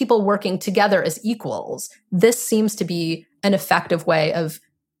are people working together as equals. This seems to be an effective way of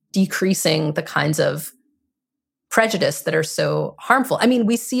decreasing the kinds of prejudice that are so harmful. I mean,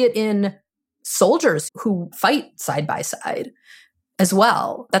 we see it in soldiers who fight side by side as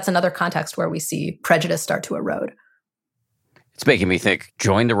well. That's another context where we see prejudice start to erode. It's making me think,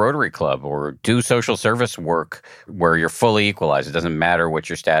 join the Rotary Club or do social service work where you're fully equalized. It doesn't matter what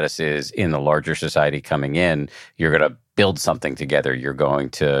your status is in the larger society coming in. You're going to build something together. You're going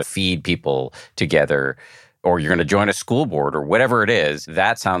to feed people together, or you're going to join a school board or whatever it is.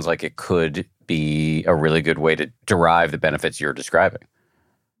 That sounds like it could be a really good way to derive the benefits you're describing.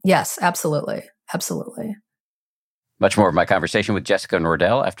 Yes, absolutely. Absolutely. Much more of my conversation with Jessica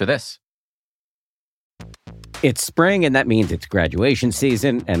Nordell after this. It's spring, and that means it's graduation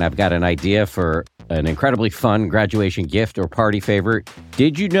season, and I've got an idea for an incredibly fun graduation gift or party favor.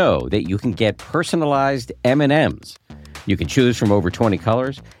 Did you know that you can get personalized M&Ms? You can choose from over 20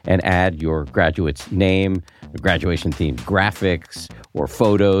 colors and add your graduate's name, graduation-themed graphics, or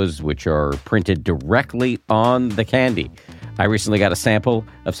photos, which are printed directly on the candy. I recently got a sample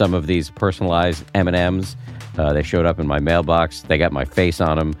of some of these personalized M&Ms. They showed up in my mailbox. They got my face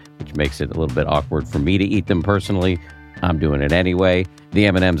on them, which makes it a little bit awkward for me to eat them personally. I'm doing it anyway. The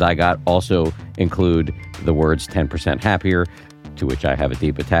M&Ms I got also include the words 10% happier, to which I have a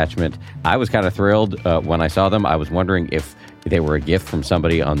deep attachment. I was kind of thrilled when I saw them. I was wondering if they were a gift from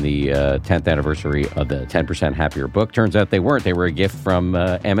somebody on the 10th anniversary of the 10% Happier book. Turns out they weren't. They were a gift from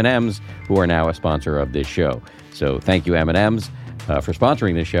M&Ms, who are now a sponsor of this show. So thank you, M&Ms, for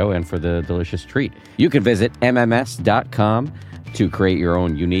sponsoring this show and for the delicious treat. You can visit mms.com to create your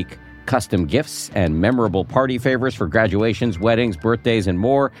own unique custom gifts and memorable party favors for graduations, weddings, birthdays, and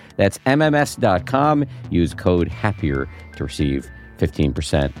more. That's mms.com. Use code HAPPIER to receive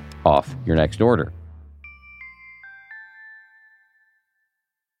 15% off your next order.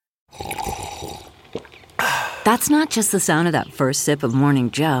 That's not just the sound of that first sip of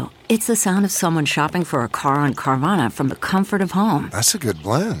Morning Joe. It's the sound of someone shopping for a car on Carvana from the comfort of home. That's a good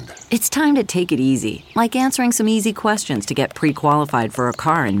blend. It's time to take it easy, like answering some easy questions to get pre-qualified for a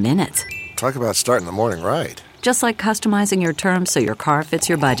car in minutes. Talk about starting the morning right. Just like customizing your terms so your car fits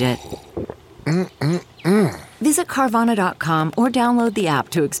your budget. Visit Carvana.com or download the app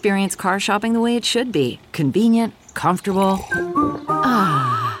to experience car shopping the way it should be. Convenient, comfortable.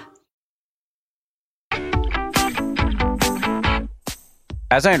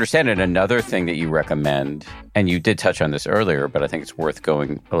 As I understand it, another thing that you recommend, and you did touch on this earlier, but I think it's worth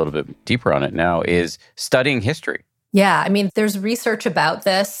going a little bit deeper on it now, is studying history. Yeah, I mean, there's research about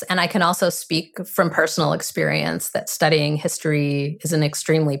this, and I can also speak from personal experience that studying history is an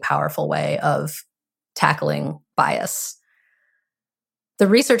extremely powerful way of tackling bias. The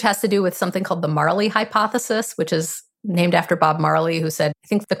research has to do with something called the Marley hypothesis, which is named after Bob Marley, who said, I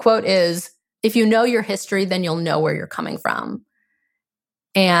think the quote is, "If you know your history, then you'll know where you're coming from."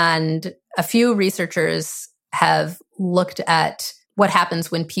 And a few researchers have looked at what happens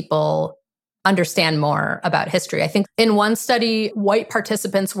when people understand more about history. I think in one study, white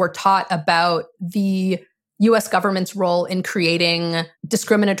participants were taught about the US government's role in creating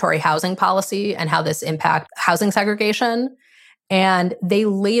discriminatory housing policy and how this impacts housing segregation. And they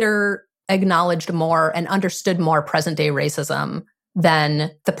later acknowledged more and understood more present-day racism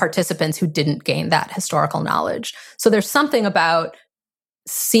than the participants who didn't gain that historical knowledge. So there's something about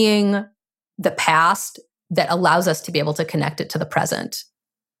seeing the past that allows us to be able to connect it to the present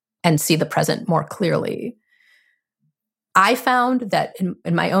and see the present more clearly. I found that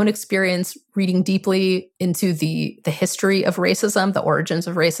in my own experience, reading deeply into the history of racism, the origins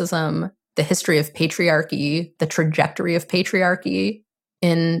of racism, the history of patriarchy, the trajectory of patriarchy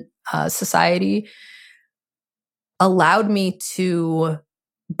in society, allowed me to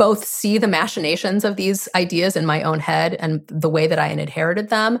both see the machinations of these ideas in my own head and the way that I had inherited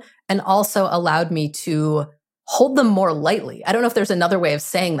them, and also allowed me to hold them more lightly. I don't know if there's another way of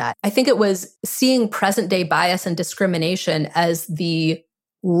saying that. I think it was seeing present day bias and discrimination as the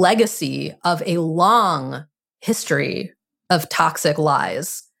legacy of a long history of toxic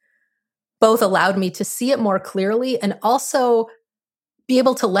lies. Both allowed me to see it more clearly and also be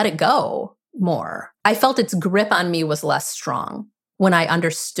able to let it go more. I felt its grip on me was less strong when I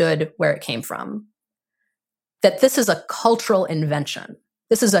understood where it came from. That this is a cultural invention.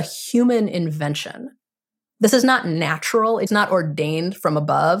 This is a human invention. This is not natural. It's not ordained from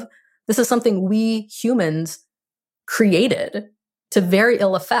above. This is something we humans created to very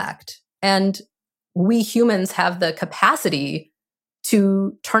ill effect. And we humans have the capacity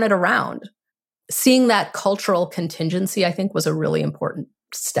to turn it around. Seeing that cultural contingency, I think, was a really important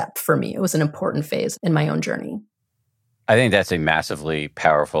step for me. It was an important phase in my own journey. I think that's a massively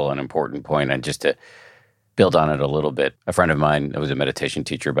powerful and important point. And just to build on it a little bit, a friend of mine was a meditation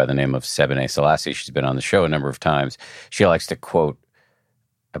teacher by the name of Sebene Selassie. She's been on the show a number of times. She likes to quote,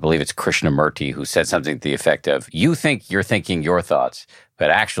 I believe it's Krishnamurti, who said something to the effect of, you think you're thinking your thoughts, but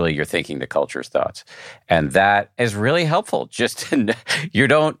actually you're thinking the culture's thoughts. And that is really helpful. You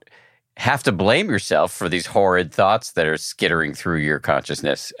don't have to blame yourself for these horrid thoughts that are skittering through your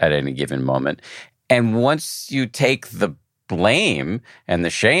consciousness at any given moment. And once you take the blame and the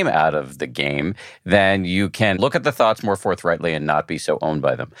shame out of the game, then you can look at the thoughts more forthrightly and not be so owned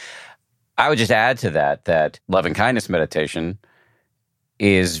by them. I would just add to that loving kindness meditation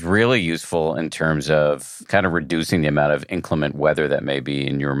is really useful in terms of kind of reducing the amount of inclement weather that may be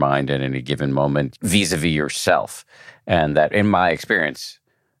in your mind at any given moment vis-a-vis yourself. And that in my experience,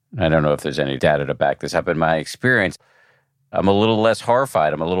 I don't know if there's any data to back this up, in my experience, I'm a little less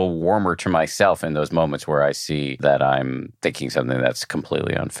horrified. I'm a little warmer to myself in those moments where I see that I'm thinking something that's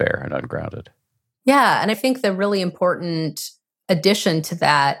completely unfair and ungrounded. Yeah. And I think the really important addition to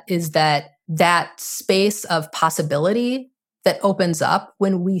that is that space of possibility that opens up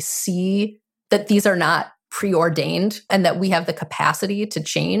when we see that these are not preordained and that we have the capacity to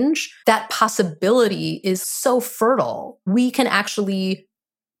change, that possibility is so fertile. We can actually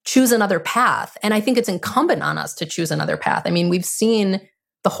choose another path. And I think it's incumbent on us to choose another path. I mean, we've seen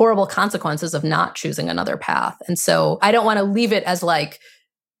the horrible consequences of not choosing another path. And so I don't want to leave it as like,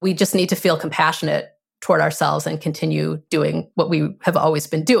 we just need to feel compassionate toward ourselves and continue doing what we have always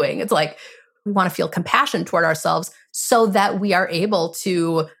been doing. It's like, we want to feel compassion toward ourselves so that we are able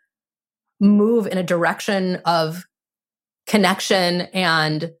to move in a direction of connection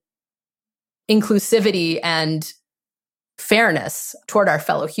and inclusivity and fairness toward our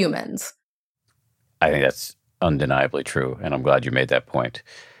fellow humans. I think that's undeniably true, and I'm glad you made that point.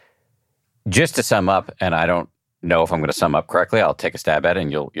 Just to sum up, and I don't know if I'm going to sum up correctly, I'll take a stab at it,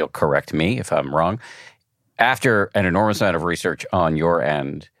 and you'll correct me if I'm wrong. After an enormous amount of research on your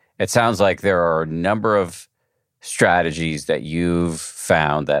end, it sounds like there are a number of strategies that you've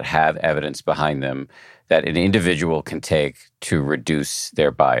found that have evidence behind them that an individual can take to reduce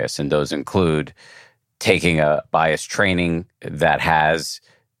their bias, and those include taking a bias training that has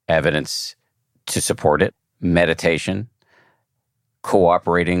evidence to support it, meditation,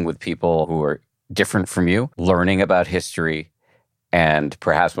 cooperating with people who are different from you, learning about history, and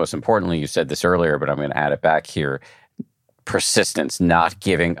perhaps most importantly, you said this earlier, but I'm going to add it back here, persistence, not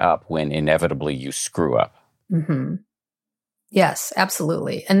giving up when inevitably you screw up. Mm-hmm. Yes,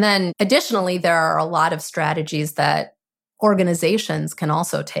 absolutely. And then additionally, there are a lot of strategies that organizations can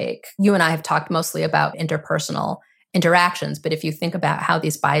also take. You and I have talked mostly about interpersonal interactions, but if you think about how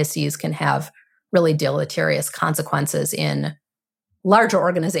these biases can have really deleterious consequences in larger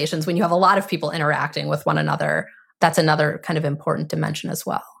organizations, when you have a lot of people interacting with one another, that's another kind of important dimension as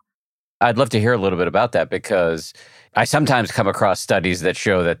well. I'd love to hear a little bit about that, because I sometimes come across studies that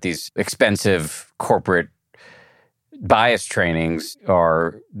show that these expensive corporate bias trainings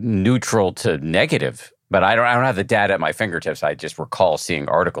are neutral to negative. But I don't have the data at my fingertips. I just recall seeing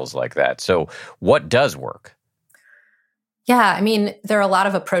articles like that. So what does work? Yeah, I mean, there are a lot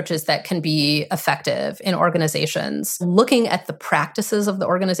of approaches that can be effective in organizations. Looking at the practices of the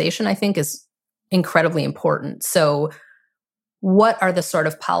organization, I think, is incredibly important. So what are the sort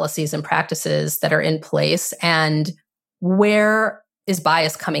of policies and practices that are in place, and where is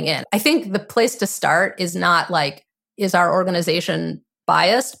bias coming in? I think the place to start is not like, is our organization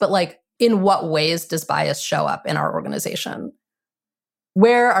biased, but like, in what ways does bias show up in our organization?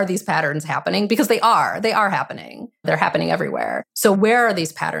 Where are these patterns happening? Because they are happening. They're happening everywhere. So where are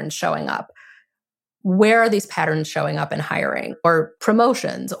these patterns showing up? Where are these patterns showing up in hiring or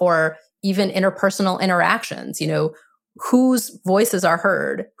promotions or even interpersonal interactions? You know, whose voices are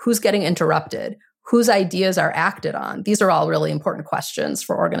heard? Who's getting interrupted? Whose ideas are acted on? These are all really important questions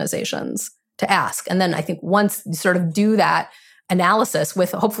for organizations to ask. And then I think once you sort of do that analysis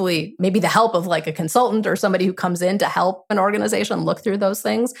with hopefully maybe the help of like a consultant or somebody who comes in to help an organization look through those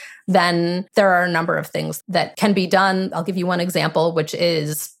things, then there are a number of things that can be done. I'll give you one example, which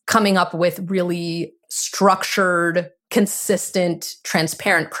is coming up with really structured, consistent,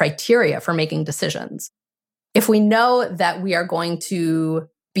 transparent criteria for making decisions. If we know that we are going to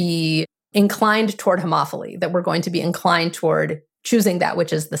be inclined toward homophily, that we're going to be inclined toward choosing that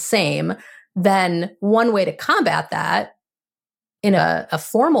which is the same, then one way to combat that in a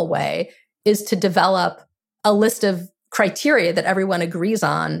formal way is to develop a list of criteria that everyone agrees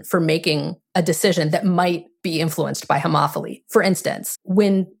on for making a decision that might be influenced by homophily. For instance,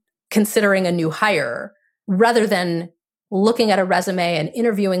 when considering a new hire, rather than looking at a resume and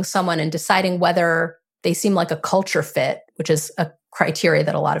interviewing someone and deciding whether they seem like a culture fit, which is a criteria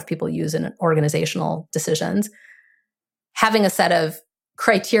that a lot of people use in organizational decisions, having a set of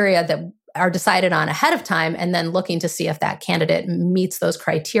criteria that are decided on ahead of time and then looking to see if that candidate meets those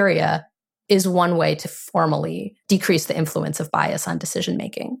criteria is one way to formally decrease the influence of bias on decision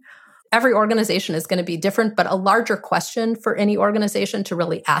making. Every organization is going to be different, but a larger question for any organization to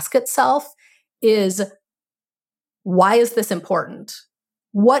really ask itself is, why is this important?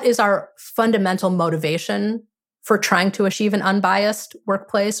 What is our fundamental motivation for trying to achieve an unbiased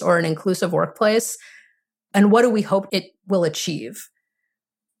workplace or an inclusive workplace? And what do we hope it will achieve?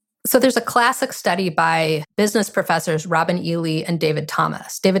 So there's a classic study by business professors Robin Ely and David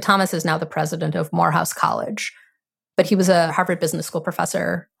Thomas. David Thomas is now the president of Morehouse College, but he was a Harvard Business School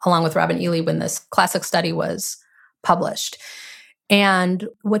professor along with Robin Ely when this classic study was published. And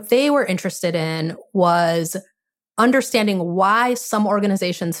what they were interested in was understanding why some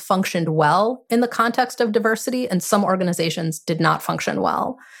organizations functioned well in the context of diversity and some organizations did not function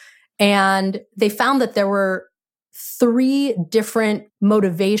well. And they found that there were 3 different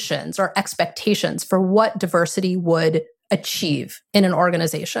motivations or expectations for what diversity would achieve in an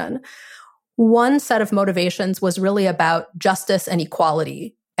organization. One set of motivations was really about justice and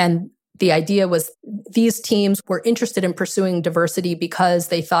equality. And the idea was these teams were interested in pursuing diversity because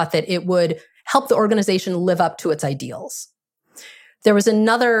they thought that it would help the organization live up to its ideals. There was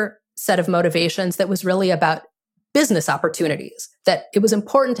another set of motivations that was really about business opportunities, that it was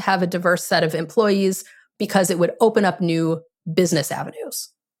important to have a diverse set of employees because it would open up new business avenues.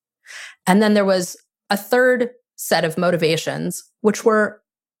 And then there was a third set of motivations, which were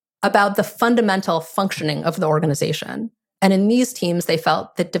about the fundamental functioning of the organization. And in these teams, they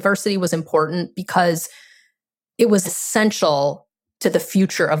felt that diversity was important because it was essential to the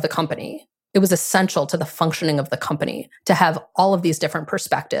future of the company. It was essential to the functioning of the company to have all of these different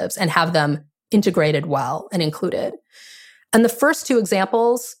perspectives and have them integrated well and included. And the first 2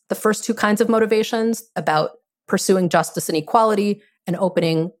 examples, the first 2 kinds of motivations about pursuing justice and equality and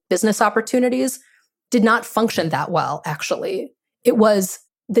opening business opportunities did not function that well, actually. It was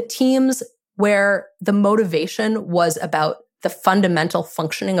the teams where the motivation was about the fundamental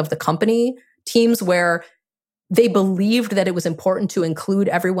functioning of the company, teams where they believed that it was important to include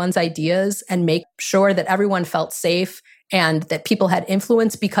everyone's ideas and make sure that everyone felt safe and that people had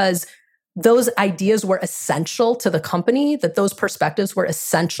influence because those ideas were essential to the company, that those perspectives were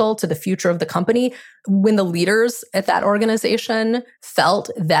essential to the future of the company. When the leaders at that organization felt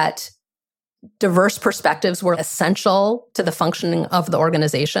that diverse perspectives were essential to the functioning of the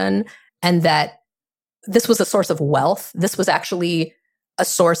organization and that this was a source of wealth, this was actually a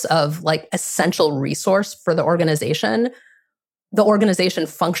source of like essential resource for the organization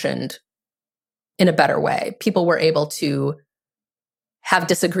functioned in a better way. People were able to have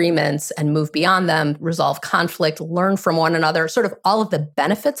disagreements and move beyond them, resolve conflict, learn from one another. Sort of all of the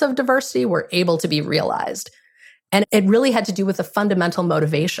benefits of diversity were able to be realized. And it really had to do with the fundamental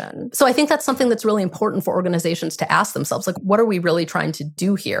motivation. So I think that's something that's really important for organizations to ask themselves, like, what are we really trying to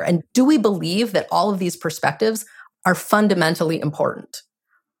do here? And do we believe that all of these perspectives are fundamentally important?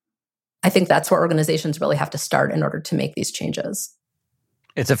 I think that's where organizations really have to start in order to make these changes.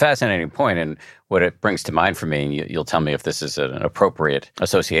 It's a fascinating point, and what it brings to mind for me, and you'll tell me if this is an appropriate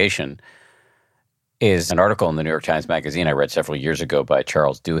association, is an article in the New York Times Magazine I read several years ago by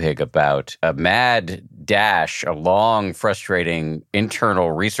Charles Duhigg about a mad dash, a long, frustrating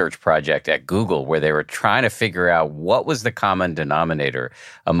internal research project at Google where they were trying to figure out what was the common denominator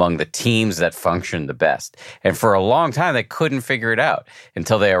among the teams that functioned the best. And for a long time, they couldn't figure it out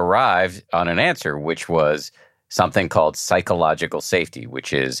until they arrived on an answer, which was something called psychological safety,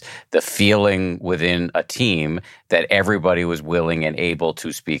 which is the feeling within a team that everybody was willing and able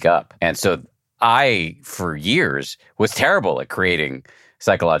to speak up. And so I, for years, was terrible at creating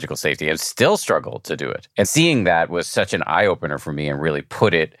psychological safety and still struggle to do it. And seeing that was such an eye-opener for me and really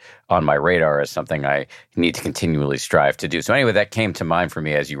put it on my radar as something I need to continually strive to do. So anyway, that came to mind for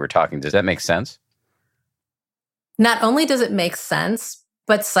me as you were talking. Does that make sense? Not only does it make sense,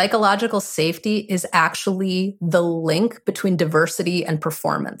 but psychological safety is actually the link between diversity and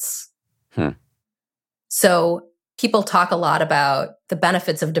performance. So people talk a lot about the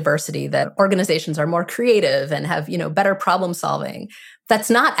benefits of diversity, that organizations are more creative and have, better problem solving. That's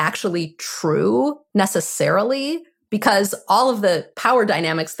not actually true necessarily, because all of the power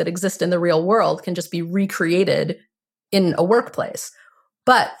dynamics that exist in the real world can just be recreated in a workplace.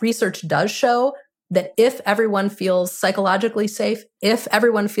 But research does show that if everyone feels psychologically safe, if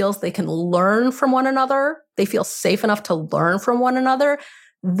everyone feels they can learn from one another, they feel safe enough to learn from one another,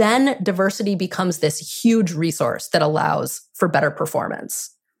 then diversity becomes this huge resource that allows for better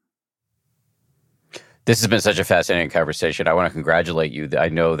performance. This has been such a fascinating conversation. I want to congratulate you. I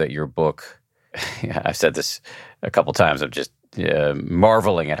know that your book, I've said this a couple times, I'm just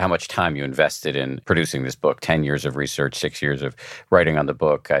marveling at how much time you invested in producing this book. 10 years of research, 6 years of writing on the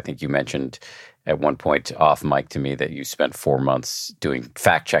book. I think you mentioned at one point off mic to me that you spent 4 months doing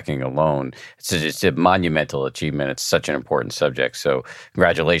fact-checking alone. It's a monumental achievement. It's such an important subject. So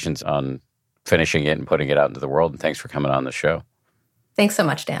congratulations on finishing it and putting it out into the world. And thanks for coming on the show. Thanks so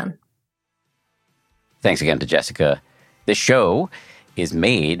much, Dan. Thanks again to Jessica. This show is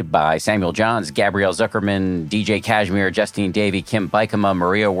made by Samuel Johns, Gabrielle Zuckerman, DJ Kashmir, Justine Davey, Kim Bikema,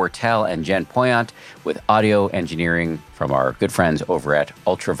 Maria Wertel, and Jen Poyant, with audio engineering from our good friends over at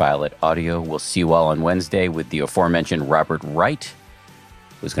Ultraviolet Audio. We'll see you all on Wednesday with the aforementioned Robert Wright,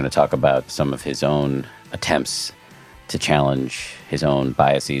 who's going to talk about some of his own attempts to challenge his own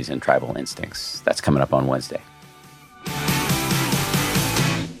biases and tribal instincts. That's coming up on Wednesday.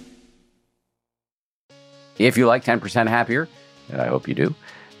 If you like 10% Happier, and I hope you do,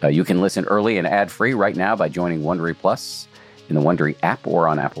 you can listen early and ad-free right now by joining Wondery Plus in the Wondery app or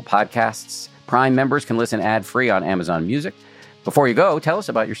on Apple Podcasts. Prime members can listen ad-free on Amazon Music. Before you go, tell us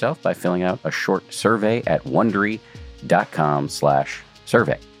about yourself by filling out a short survey at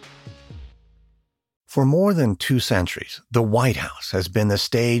Wondery.com/survey. For more than 2 centuries, the White House has been the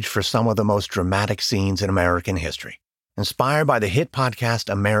stage for some of the most dramatic scenes in American history. Inspired by the hit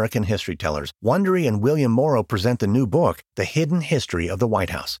podcast American History Tellers, Wondery and William Morrow present the new book, The Hidden History of the White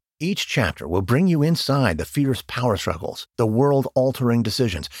House. Each chapter will bring you inside the fierce power struggles, the world-altering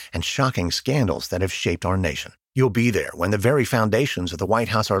decisions, and shocking scandals that have shaped our nation. You'll be there when the very foundations of the White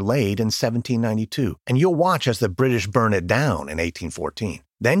House are laid in 1792, and you'll watch as the British burn it down in 1814.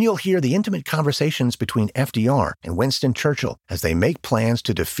 Then you'll hear the intimate conversations between FDR and Winston Churchill as they make plans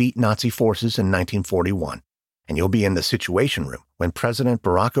to defeat Nazi forces in 1941. And you'll be in the Situation Room when President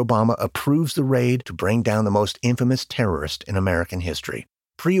Barack Obama approves the raid to bring down the most infamous terrorist in American history.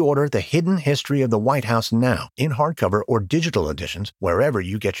 Pre-order The Hidden History of the White House now in hardcover or digital editions wherever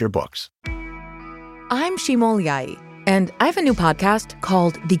you get your books. I'm Shimol Yai, and I have a new podcast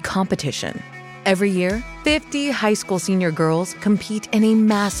called The Competition. Every year, 50 high school senior girls compete in a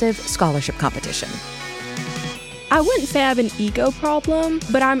massive scholarship competition. I wouldn't say I have an ego problem,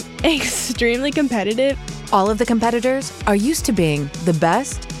 but I'm extremely competitive. All of the competitors are used to being the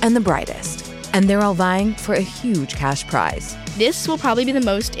best and the brightest, and they're all vying for a huge cash prize. This will probably be the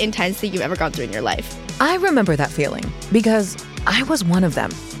most intense thing you've ever gone through in your life. I remember that feeling because I was one of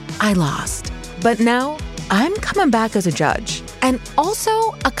them. I lost. But now I'm coming back as a judge and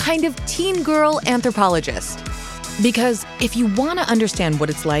also a kind of teen girl anthropologist. Because if you want to understand what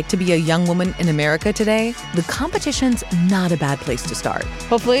it's like to be a young woman in America today, the competition's not a bad place to start.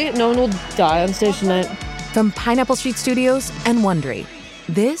 Hopefully, no one will die on stage tonight. From Pineapple Street Studios and Wondery,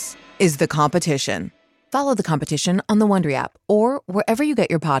 this is The Competition. Follow The Competition on the Wondery app or wherever you get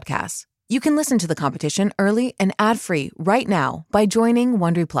your podcasts. You can listen to The Competition early and ad-free right now by joining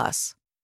Wondery Plus.